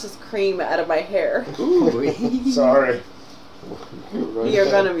wash this cream out of my hair. Ooh. Sorry.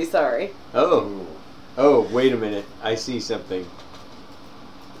 You're gonna be sorry. Oh, wait a minute. I see something.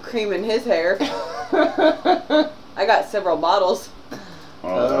 Cream in his hair. I got several bottles.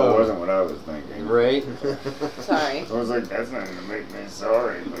 Oh, that Oh. wasn't what I was thinking. Right? Sorry. I was like, that's not gonna make me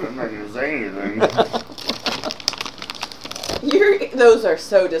sorry, but I'm not gonna say anything. Those are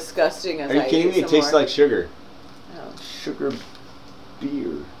so disgusting. As Are you I kidding eat me? It some tastes more. like sugar. Oh. Sugar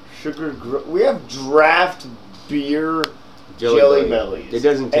beer. We have draft beer Jelly Bellies. It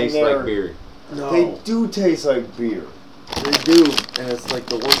doesn't And taste they're- like beer. no, They do taste like beer. they do, and it's like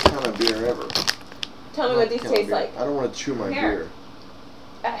the worst kind of beer ever. Tell me what these Kind of taste beer. like. I don't want to chew my Here.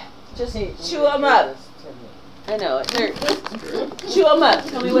 beer. Just chew them up. I know it. Here. Chew them up.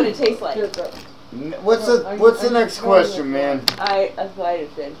 Tell me what it tastes like. What's the next question, man? I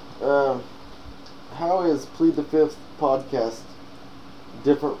just did. How is Plead the Fifth podcast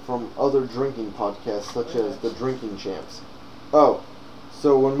different from other drinking podcasts such as the Drinking Champs? Oh,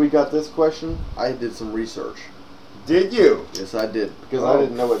 so when we got this question, I did some research. Did you? Yes, I did, because I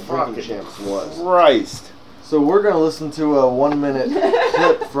didn't know what Drinking Champs was. Christ. So we're going to listen to a 1-minute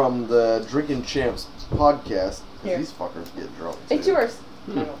clip from the Drinking Champs podcast, because Here. these fuckers get drunk too. It's yours.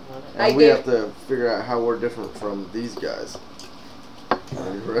 And I we gave- have to figure out how we're different from these guys.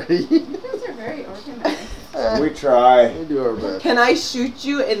 Are you ready? You guys are very organized. We try. We do our best. Can I shoot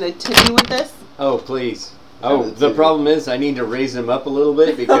you in the titty with this? Oh, please. Yeah, Oh, that's the it. problem is I need to raise them up a little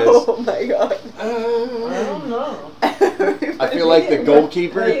bit because Oh my god. I don't know. I feel like the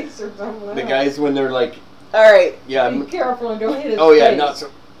goalkeeper, Face or something the else. guys when they're like, Alright. yeah, Be careful and don't hit his oh yeah, face. not so.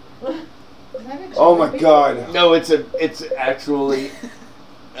 Is that a Oh my trophy? god. No, it's actually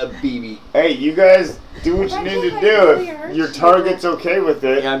a BB. Hey, you guys do what you That need feels to like do. it really If hurts your you. target's okay with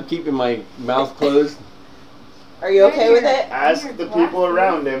it, Yeah, I'm keeping my mouth closed. Are you okay with it? ask the people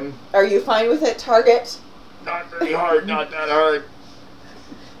around him. Are you fine with it, Target? Not very hard, not that hard.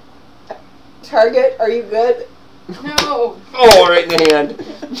 Target, are you good? No. Oh, right in the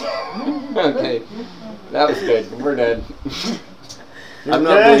hand. Okay, that was good. We're done. I'm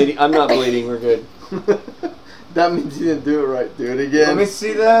not okay? bleeding. I'm not bleeding. We're good. That means you didn't do it right. Do it Let again. me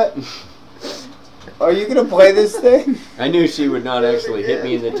see that. Are you gonna play this thing? I knew she would not actually hit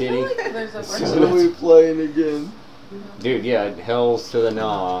me in the I feel titty. like there's a bunch So of we playing again. Dude, yeah, hell's to the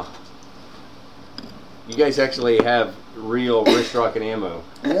nah. You guys actually have real wrist rocket ammo.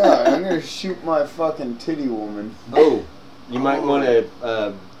 Yeah, I'm gonna shoot my fucking titty woman. Oh, you might want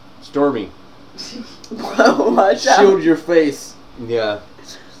to Stormy. Watch out. Shield your face, Yeah,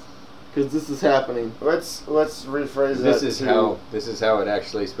 because this is happening. Let's rephrase this that is too. how it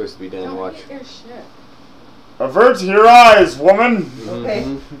actually is supposed to be done. Don't Watch. hit your shit. Avert your eyes, woman. Okay.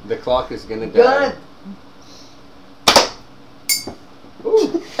 Mhm. The clock is gonna die. Gun.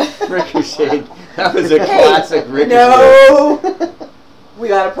 Ooh, ricochet. That was a classic ricochet. No. We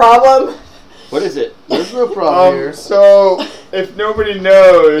got a problem. What is it? There's no problem here. So if nobody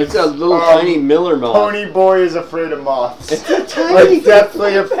knows, It's a little tiny Miller moth. Pony Boy is afraid of moths. It's a tiny, Like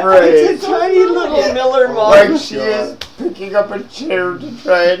deathly afraid. it's a tiny little Miller moth. Like she is picking up a chair to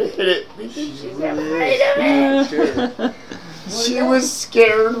try and hit it because she's afraid of it. She was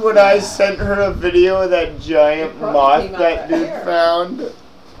scared when I sent her a video of that giant It probably moth came out that right dude here. found.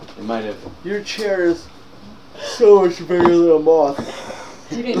 It might have. Your chair is so much bigger than a moth.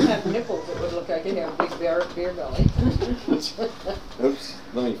 If you didn't have nipples, it would look like you have a big beer belly. Oops.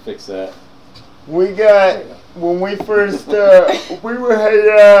 Let me fix that. We got, when we first, we were hanging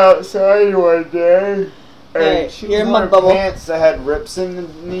outside one day, Hey, and she you're was in my wearing bubble. pants that had rips in the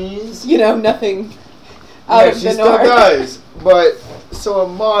knees. You know nothing out Yeah, of she the still norm. does. But, so a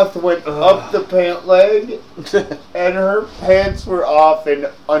moth went up the pant leg, and her pants were off in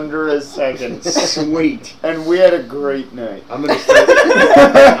under a second. Sweet. And we had a great night. I'm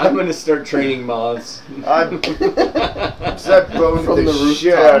gonna start training moths. I boned From the, the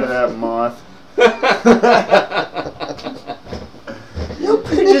shit rooftop. out of that moth. You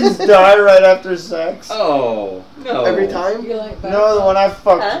pigeons die right after sex. Oh no! Every time? You like that? No, the one I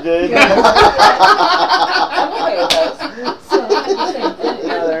fucked Huh? did. I'm okay with those. So, the same thing.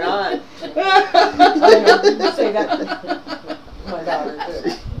 No, they're not. I know, say that to my daughter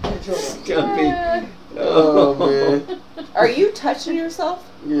too. And children. Stumpy. Oh, man. Are you touching yourself?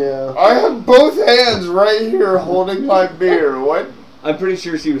 Yeah. I have both hands right here holding my beer. What? I'm pretty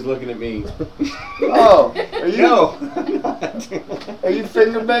sure she was looking at me. Oh, are you? No, I'm not. Are you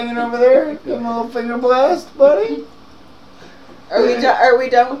finger banging over there? Give him a little finger blast, buddy. Are we done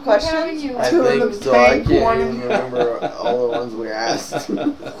with We're having questions? you I Two in think the so. I tank, can't one even in- remember all the ones we asked.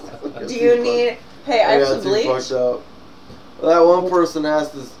 Do you need? Hey, I have some bleach. Fucked up. That one person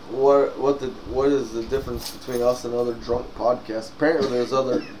asked us what is the difference between us and other drunk podcasts. Apparently, there's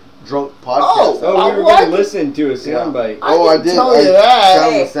other drunk podcasts. Oh, we were What? going to listen to a soundbite. Oh, I did. tell you I that.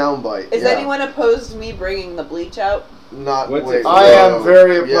 found Hey, the soundbite. Is yeah. anyone opposed to me bringing the bleach out? Not? What's wait, it- I am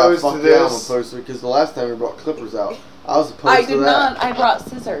very opposed yeah, to fuck yeah, I'm this. opposed to it because the last time we brought clippers out, I was opposed I to did that. not. I brought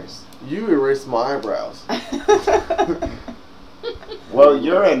scissors. You erased my eyebrows. Well,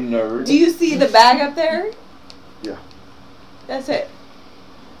 you're a nerd. Do you see the bag up there? Yeah. That's it.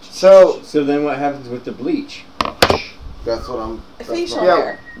 So, So then, what happens with the bleach? That's what I'm. That's Facial what- yeah,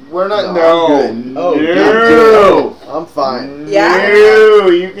 hair. we're not. No, No. I'm good. Oh, no. I'm fine. Yeah? No,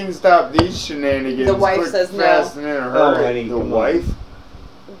 you can stop these shenanigans. The wife quick, says no. fast, and in a Oh, hurry. honey, the come on. wife?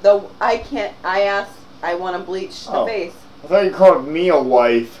 I can't. I asked. I want to bleach the Oh. face. I thought you called me a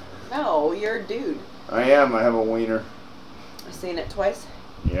wife. No, you're a dude. I am. I have a wiener. I've seen it twice.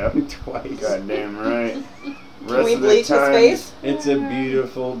 Yep. Twice. Goddamn right. Can we bleach his face? It's a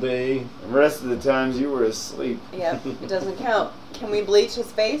beautiful day. The rest of the times you were asleep. Yep, it doesn't count. Can we bleach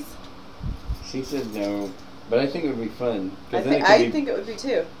his face? She said no, but I think it would be fun. 'cause I then it think. could I be- think it would be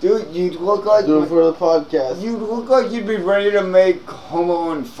too. Dude, you'd look like Do it for the podcast. you look like you'd be ready to make Home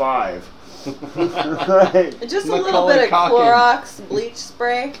Alone 5. Right. Just a little Macaulay bit of Culkin. Clorox bleach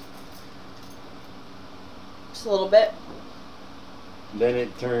spray. Just a little bit. Then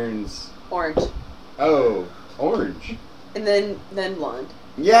it turns Orange. orange. And then blonde.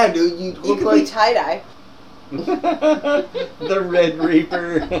 Yeah, dude, you'd You look could be like tie-dye. The Red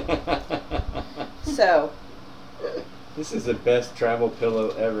Reaper. So, This is the best travel pillow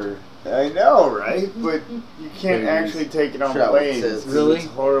ever. I know, right? But you can't Please. actually take it on Travel planes. tips. 'cause Really? It's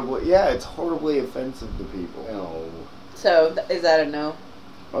horribly. Yeah, it's horribly offensive to people. Oh, is that a no?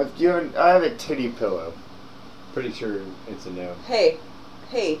 Well, if you have, I have a titty pillow. pretty sure it's a no. Hey,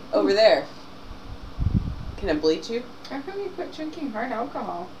 over there. Can I bleach you? How come you quit drinking hard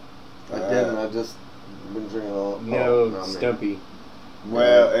alcohol? I didn't. I just been drinking all. No, I mean, Stumpy.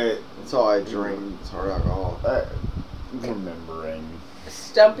 Well, That's all I drink. It's hard alcohol. remembering.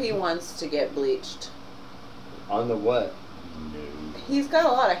 Stumpy wants to get bleached. On the what? He's got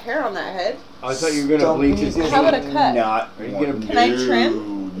a lot of hair on that head. I thought you were gonna bleach his Stumpy How about a teeth. cut? Not. Are you gonna- Can I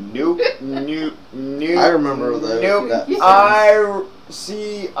trim? Nope. Nope. Nope. I remember that. Nope. that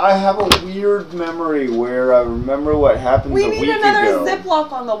I have a weird memory where I remember what happened We a need week another ago.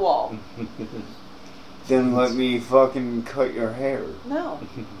 Ziploc on the wall. Then let me fucking cut your hair. No,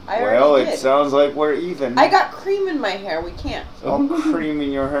 I Well, already it did. sounds like we're even. I got cream in my hair. We can't. I'll cream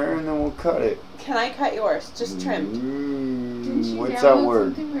in your hair and then we'll cut it. Can I cut yours? Just trimmed. Didn't you What's download that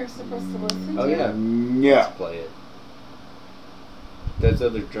word? something we were supposed to listen Oh to? yeah. No. Let's play it. That's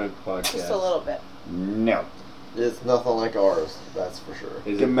other drunk podcasts. Just a little bit. No. It's nothing like ours. That's for sure.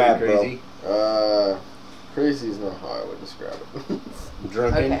 Is Get it mad, pretty bro. crazy? Crazy is not how I would describe it.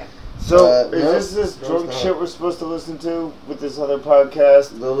 Drunken? Okay. So, no, is this no, drunk it's not. shit we're supposed to listen to with this other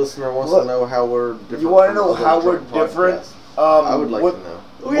podcast? The listener wants Look, to know how we're different. You want to from know other how we're drunk different? podcasts. I would like what, to know.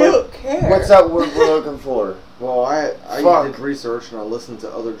 We What- don't care. What's that word we're looking for? Well, I Fuck. did research and I listened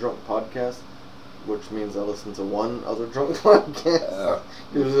to other drunk podcasts, which means I listened to one other drunk podcast.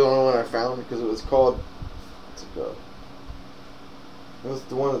 It was the only one I found because it was called. What's it called? That's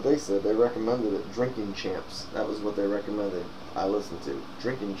the one that they said. They recommended it. Drinking Champs. That was what they recommended. I listened to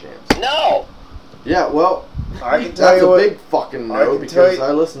Drinking Champs. No. Yeah, well, I can tell that's you a what. big fucking I no can tell because you-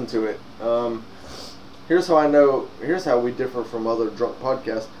 I listened to it. Here's how I know. Here's how we differ from other drunk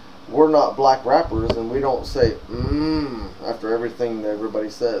podcasts. We're not black rappers, and we don't say after everything that everybody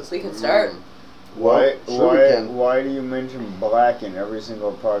says. We can start. Why? Sure we can. Why do you mention black in every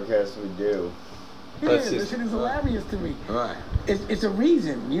single podcast we do? Let's This just- shit is hilarious to me. Right. It's a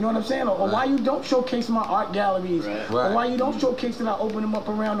reason, you know what I'm saying? Or why you don't showcase my art galleries, or why you don't showcase that I open them up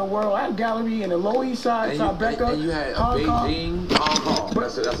around the world. I have a gallery in the Lower East Side, Tribeca, And you had Hong Kong, Beijing, Hong Kong.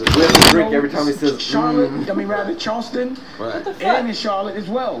 That's a We have to drink every time he says Charlotte, I mean rather Charleston, Right. and in Charlotte as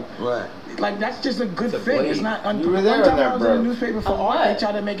well. Right. Like that's just a good It's a thing. blade. It's not. You were there one time in that, I was in bro. the newspaper for On art. what? They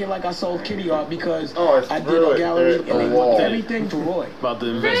tried to make it like I sold kitty art because Oh, I I did threw a it gallery at and the they wall. moved everything to Roy. About the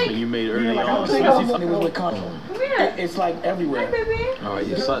investment you made Yeah, early like I on. was saying, it was with Contra. Come here. It's like everywhere. Hi, baby. All right,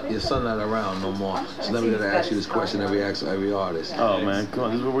 your son not around no more. So let me just ask you this question every artist. Oh man, come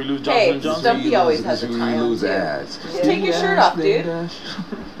on, this is where we lose Hey, Johnson & Johnson. Stumpy always has This a is tie where you on, lose too. ads. Just take your shirt off, dude.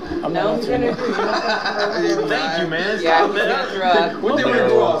 I'm No, not he's gonna answering. Thank you, man. Yeah, Stop, he's man. gonna throw up. What did we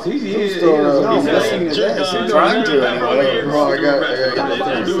do off? He's No, He's listening to jerk this. on. He's trying to anyway. Bro, I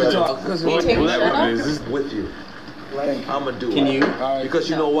got Do it, to talk. Can you take your shirt off? Is this with you? I'm gonna do Can it. you? Because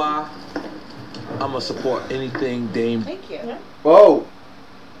you know why? I'm gonna support anything Dame. Thank you. Whoa.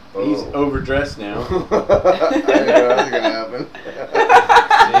 He's overdressed now. I didn't know that was gonna happen.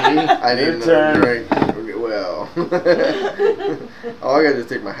 I need Your another turn. drink. Okay, well, oh, I gotta just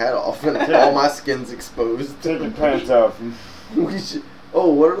take my hat off and all my skin's exposed. Take your pants off. We should-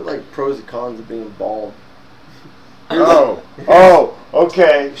 oh, what are like pros and cons of being bald? Oh,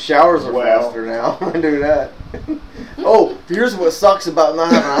 okay. Showers are Well. faster now. I do that. Oh, here's what sucks about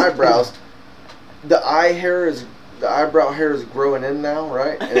not having eyebrows. The eyebrow hair is growing in now,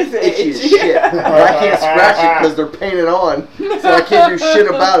 right? And it's itchy as shit. But I can't scratch it because they're painted on, so I can't do shit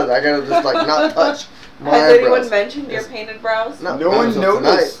about it. I gotta just like not touch my Has eyebrows. anyone mentioned your painted brows? Not No one until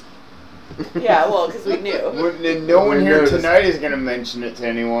noticed. Yeah, well, because we knew. No one We here noticed. tonight is gonna mention it to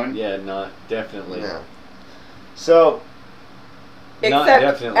anyone. Yeah, not definitely. Yeah. So, Not Except,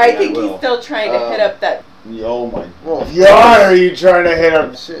 definitely, I I think will. he's still trying to hit up that. oh my Well, God, are you trying to hit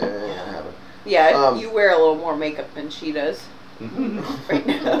him? shit, ain't gonna happen. Yeah, you wear a little more makeup than she does right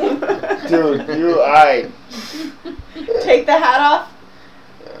now. Dude, Take the hat off.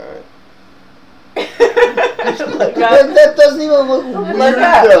 Alright. Look that, up. that doesn't even look weird Look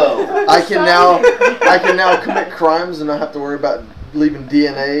up. though. I can now commit crimes and not have to worry about leaving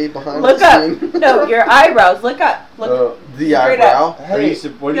DNA behind Look the up. scene. No, your eyebrows. Look up. Look. The Straight eyebrow. Are you Hey, su-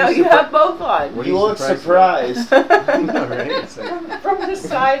 what are No, you surpri- have both on. What are you look surprised surprised. No, right? It's like, From the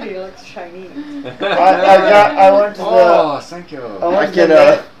side, he looks Chinese. I went to the. oh, thank you. I went, I can,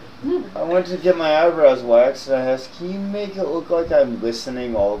 to I went to get my eyebrows waxed, and I asked, "Can you make it look like I'm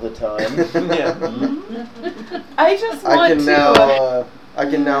listening all the time?" Yeah. I just I want can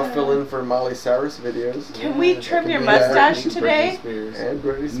to. now fill in for Miley Cyrus videos. Can we trim your do that. mustache Britney today? Spears. And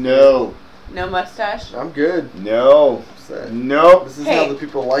Britney Spears. No, No mustache. I'm good. no, Sad. nope. This is Hey. how the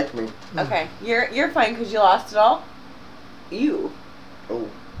people like me. Okay, you're fine because you lost it all. You. Oh,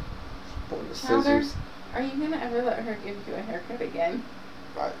 pulling the Chowder, scissors. are you gonna ever let her give you a haircut again?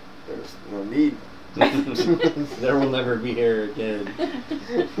 There's no need. There will never be hair again.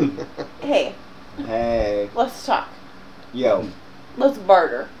 Hey, Hey, let's talk. yo, Let's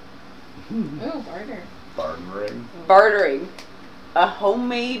barter. Ooh, barter. bartering. Bartering a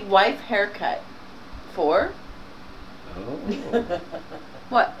homemade wife haircut for Oh.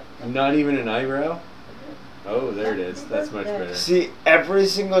 what? Not even an eyebrow? Oh, there it is. That's much better. See, every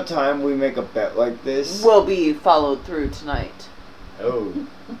single time we make a bet like this, Will be followed through tonight. Oh,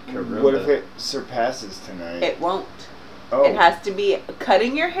 Corona. what if it surpasses tonight? It won't. Oh, It has to be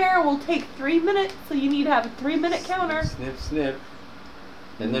cutting your hair will take 3 minutes, so you need to have a 3-minute counter. Snip, snip.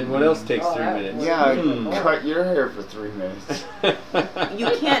 And then what else takes 3 minutes? yeah, Hmm. cut your hair for 3 minutes.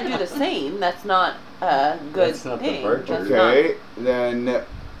 You can't do the same. That's not a good That's not the thing. barter. That's not- Okay, then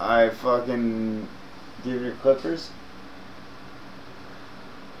I fucking give your clippers.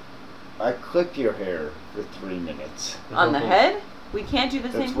 I clip your hair for 3 minutes. On the head? We can't do the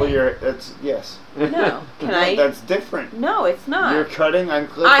That's same what thing. you're. That's yes. No. Can I? That's different. No, it's not. You're cutting. I'm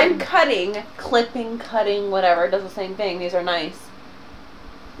clipping. I'm cutting, clipping, cutting, whatever. It does the same thing. These are nice.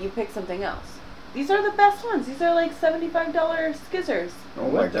 You pick something else. These are the best ones. These are like $75 skizzers. Oh my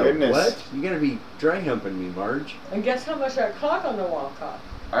What the goodness. what? You gotta be dry humping me, Marge. And guess how much that clock on the wall cost?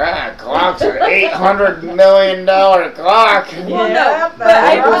 Clock's an $800 million clock. Well, Yeah, no, but that's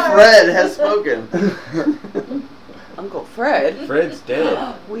I Uncle right. Fred has spoken. Uncle Fred. Fred's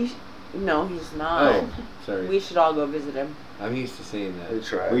dead. No, he's not. Oh, sorry. We should all go visit him. I'm used to saying We that.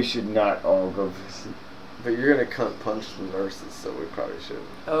 tried. We should not all go visit. But you're gonna cunt punch the nurses, so we probably shouldn't.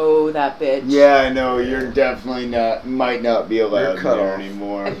 Oh, that bitch. Yeah, I know. You're definitely might not be allowed cut there off.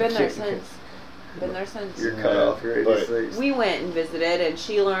 anymore. I've been there since. Been there since. You're cut off. You're But- 86. We went and visited, and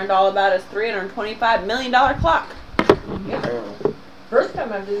she learned all about his $325 million clock. Oh. First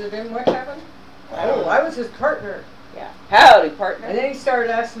time I visited him, what happened? Oh, I was his partner. Yeah. Howdy, And partner. then he started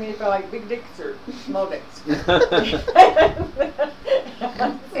asking me if I like big dicks or small dicks.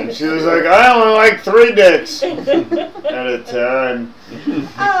 And she was like, I only like 3 dicks at a time.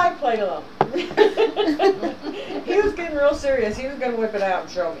 I played along. He was getting real serious. He was going to whip it out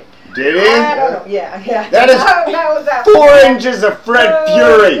and show me. Did he? I don't know. Yeah. That is that was that 4 inches of Fred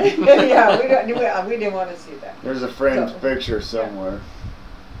Fury. Yeah, we didn't want to see that. There's a framed picture somewhere.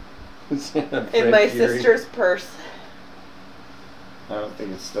 In my sister's purse. I don't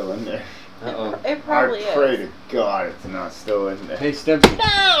think it's still in there. Uh-oh. It probably I pray is. to God it's not still in there. Hey, Stumpy.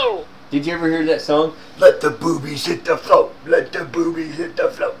 No! Did you ever hear that song? Let the boobies hit the floor. Let the boobies hit the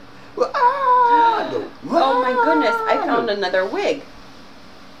floor. Oh my goodness, I found another wig.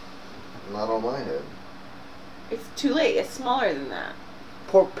 Not on my head. It's too late. It's smaller than that.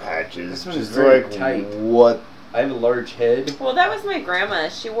 Poor Patches. This one is Just very like, tight. what? I have a large head. Well, that was my grandma.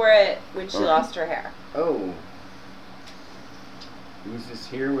 She wore it when she lost her hair. Oh. Who's this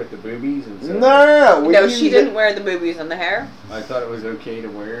here with the boobies and stuff? No. No, she didn't wear the boobies on the hair. I thought it was okay to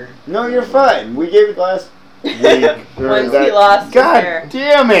wear. No, you're fine. We gave it last week. Once he lost his God hair.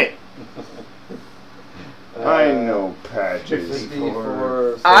 damn it! I know Patches.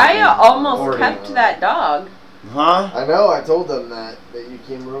 54. I almost 40. kept that dog. Huh? I know. I told them that you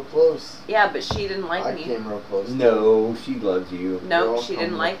came real close. Yeah, but she didn't like I me. came real close. No, she loves you. No, Girl, she come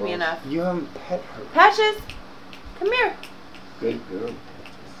didn't like me close. enough. You haven't pet her. Patches, come here. Good girl.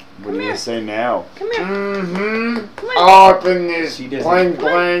 What do here. you say now? Come here. Mm-hmm. Come on. All up in this She doesn't- bling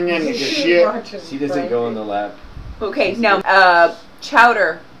bling and shit. She doesn't go in the lap. Okay, now,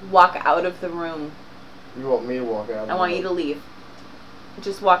 Chowder, walk out of the room. You want me to walk out? I want you to leave.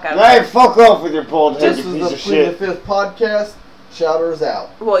 Just walk out. Hey, fuck off with your bald head, This you is piece the of Plead the shit. Fifth podcast. Chowder's out.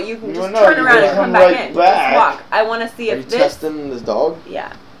 Well, you can No, just no, turn you around gotta and come come back right in. back. Just walk. I want to see Are you if this. testing this dog?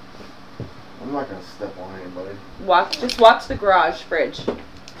 Yeah. I'm not gonna step on anybody. Walk. Just walk to the garage fridge.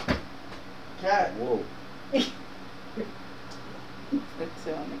 Cat. Whoa.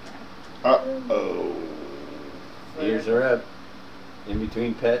 Uh-oh. Ears are up. In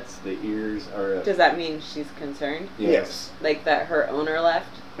between pets, the ears are up. Does that mean she's concerned? Yes. Like that her owner left?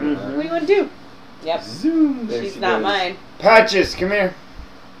 Mhm. What do you want to do? Yep. Zoom. There She's she not goes. mine. Patches, come here.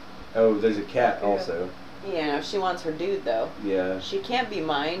 Oh, there's a cat also. Yeah, she wants her dude though. Yeah. She can't be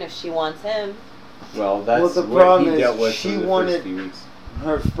mine if she wants him. Well, that's Well, the what problem he is dealt with she for the wanted- first few weeks.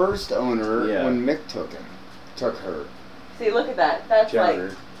 Her first owner, Yeah. when Mick took her. See, look at that. That's Chowder,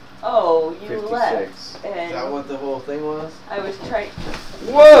 like, oh, you 56. left. Is that And what the whole thing was? I was trying.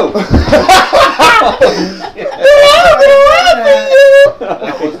 Whoa!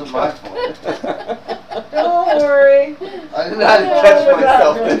 That wasn't my fault. Don't worry. I didn't know how to catch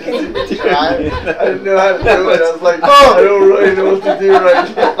myself. I didn't know how to do it. I was like, Oh. I don't really know what to do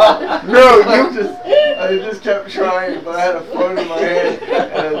right now. No, I just kept trying, but I had a phone in my hand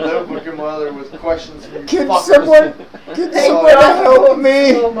and a notebook in my other with questions from you Can fuckers. someone help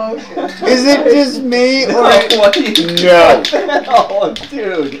me? Slow motion. Is it just me or What do you no? Oh,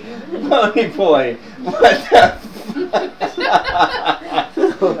 dude. Pony boy. What the fuck?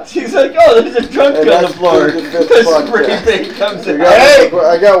 She's like, oh, there's a drunk And on the that's floor. Plead the Fifth The spray podcast. thing comes I in. got, Hey!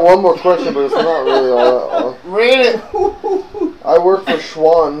 I got one more question, but it's not really all that. Read it. I work for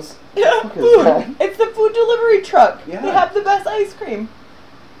Schwann's. Yeah, What is that? food. It's the food delivery truck. Yeah. They have the best ice cream.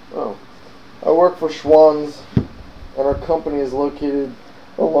 Oh. I work for Schwann's, and our company is located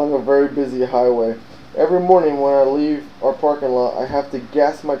along a very busy highway. Every morning when I leave our parking lot, I have to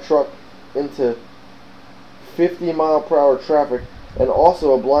gas my truck into 50-mile-per-hour traffic and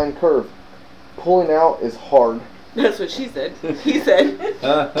also a blind curve. Pulling out is hard. That's what she said. He said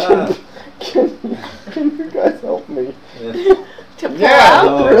Can you guys help me? to pull Yeah. out.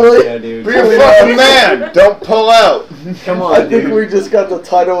 Oh, Really? yeah, dude. Be a fucking man. Don't pull out. Come on, I think dude. we just got the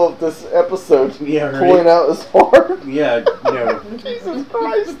title of this episode. Yeah, right. Pulling out is hard. Yeah, no. Jesus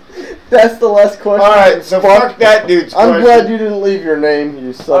Christ. That's the last question. Alright, so fuck that dude's I'm question. glad you didn't leave your name,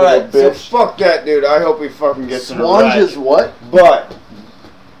 you son Alright, of a so bitch. fuck that dude. I hope he fucking gets in a Swange wreck. is what? But,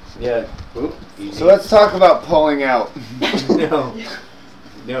 Yeah. Oop, easy. so let's talk about pulling out. No.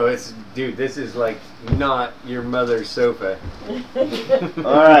 No, it's, dude, this is like not your mother's sofa.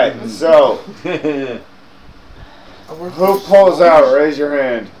 Alright, so, Who pulls out? Raise your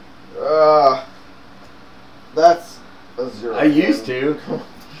hand. That's a 0. I used to.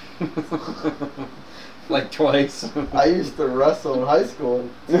 Like twice. I used to wrestle in high school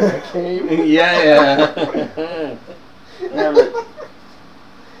until I came. Yeah.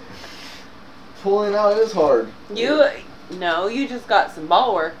 Pulling out is hard. You just got some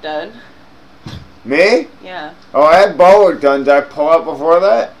ball work done. Me? Yeah. Oh, I had ball work done. Did I pull out before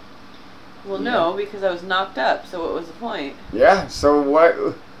that? Well, no, because I was knocked up, so what was the point? Yeah, so what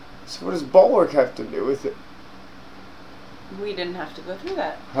does ball work have to do with it? We didn't have to go through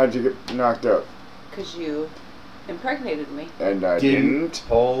that. How'd you get knocked up? Because you impregnated me. And I didn't.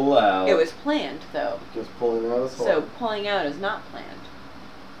 Pull out. It was planned, though. Just pulling out is hard. So pulling out is not planned.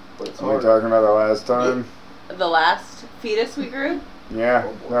 But it's Are we hard. talking about the last time? The last fetus we grew? Yeah,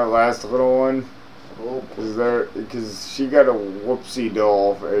 that last little one. Oh, Because she got a whoopsie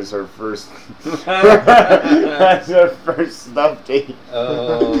doll as her first. That's her first stuffy.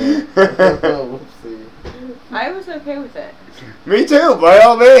 Oh. whoopsie. I was okay with it. Me too, by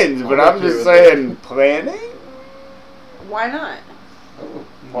all means. But I'm I'm okay just with saying, planning. Why not?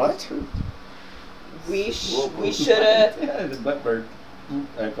 What? We should have. Yeah, the butt bird.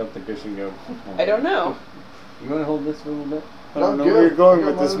 I felt the cushion go. I don't know. You want to hold this for a little bit? I don't know good. where you're going I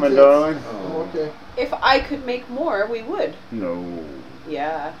with got this, my my own darling. I'm okay. If I could make more, we would. No.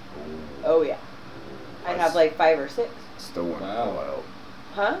 Yeah. Oh yeah. I'd have like 5 or 6. Still wouldn't Wow. pull out.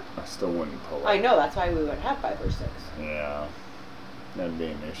 Huh? I still wouldn't pull out. I know. That's why we would have 5 or 6. Yeah. That'd be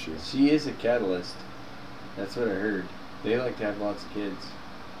an issue. She is a catalyst. That's what I heard. They like to have lots of kids.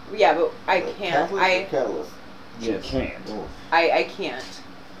 Yeah, but I can't. Catholic or catalyst? You Yes. can't. Oh, I can't.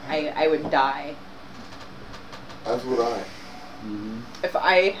 I would die. as would I. Mm-hmm. If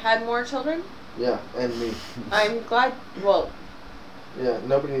I had more children, Yeah, and me. I'm glad. Well, Yeah,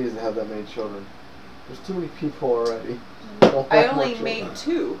 nobody needs to have that many children. There's too many people already. Don't I have more only children. made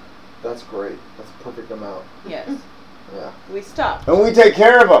 2. That's great. That's a perfect amount. Yes. Yeah. We stopped. And we take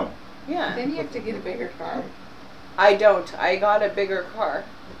care of them. Yeah. Then you have to get a bigger car. I don't. I got a bigger car.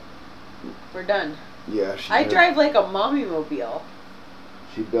 We're done. Yeah, she I does. drive like a mommy mobile.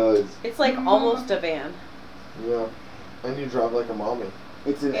 She does. It's like almost a van. Yeah. And you drive like a mommy.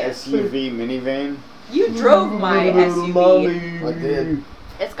 It's an Yeah. SUV minivan. You drove my SUV. I did.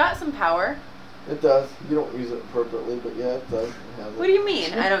 It's got some power. It does. You don't use it appropriately, but yeah, it does. It has What do you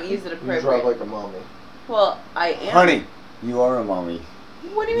mean? I don't use it You drive appropriately. like a mommy. Well, I am. Honey, you are a mommy.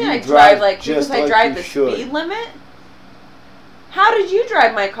 What do you mean you I drive drive like just because I like drive you the should. speed limit? How did you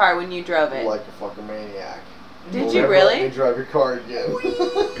drive my car when you drove it? Like a fucking maniac. Did Don't you ever really? let me drive your car again.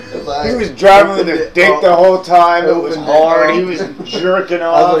 'Cause I He was driving with opened his it dick up. the whole time. It was Opened it hard. up. He was jerking I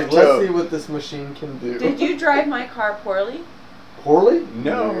off. was like, let's see to what this machine can do. Did you drive my car poorly? Poorly?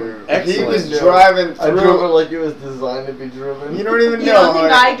 No. He Excellent. was No. driving I drove it through. like it was designed to be driven. You don't even You know. don't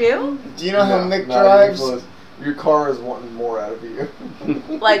think honey. I do? Do you know how No, Mick not even drives? close. Your car is wanting more out of you.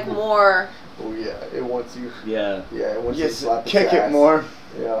 Like more. Oh yeah, it wants you. Yeah. Yeah, it wants you to Yes, slap its kick it ass. more.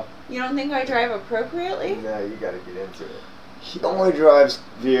 Yeah. You don't think I drive appropriately? Now you got to get into it. He only drives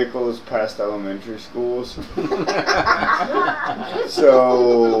vehicles past elementary schools.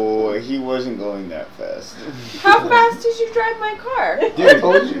 So he wasn't going that fast. How fast did you drive my car? I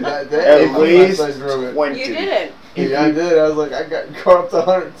told you that day. At how least fast I drove it. 20. You didn't. Yeah, I did. I was like, I got your car up to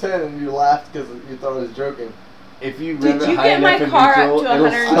 110, and you laughed because you thought I was joking. If you Did rev it you high get my enough in car up neutral, to it'll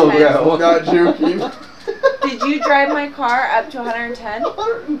 110? still I'm go. not joking. Did you drive my car up to 110?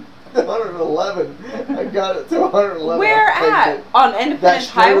 111. I got it to 111. Where I faked at? it. On That Independence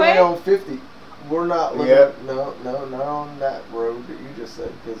straight away Highway? on 50. We're not living. Yep. No, not on that road that you just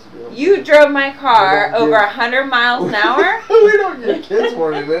said. Because we don't. You drove my car We don't over give- 100 miles an hour? We don't get kids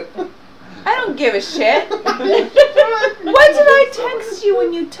more in it. I don't give a shit. What did I text you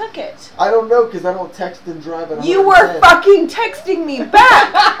when you took it? I don't know because I don't text and drive at You 110. were fucking texting me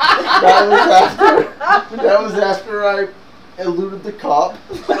back. That was after I eluded the cop.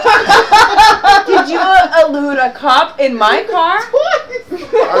 Did you elude a cop in my car?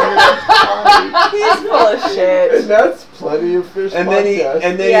 He's full of shit. And that's Plenty of Fish And then he, podcast.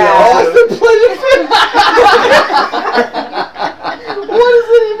 and then Yeah. he also, That's the Plenty of Fish. What is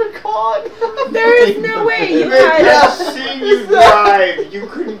it even called? There is no way you They had kept a... seeing you drive. You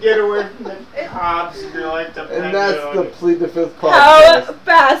couldn't get away from the cops. They're like the And that's the Plead the Fifth How podcast.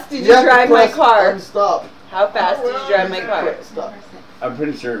 fast did You you have to drive my press car? Stop. How fast did you drive my car? Stop. I'm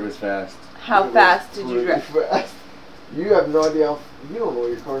pretty sure it was fast. How fast did you drive? Fast. You have no idea. You don't know what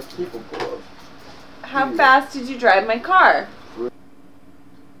your car's capable of. How fast did you drive my car? All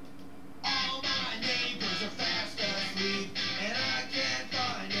my neighbors are fast asleep, and I can't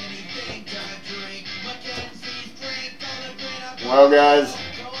find anything to drink. Mackenzie's drink guys.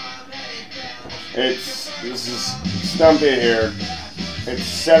 This is Stumpy here. It's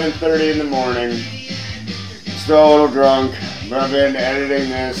 7:30 in the morning. Still a little drunk, but I've been editing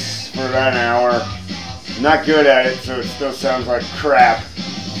this for about an hour. Not good at it, so it still sounds like crap.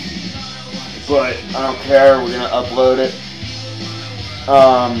 But I don't care, we're gonna upload it.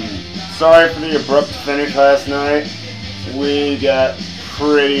 Sorry for the abrupt finish last night. We got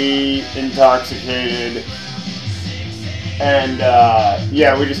pretty intoxicated. And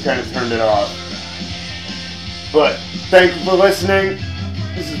yeah, we just kind of turned it off. But thank you for listening.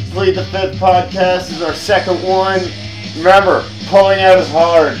 This is Plead the Fifth podcast. This is our second one. Remember, pulling out is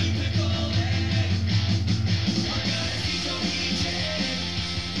hard.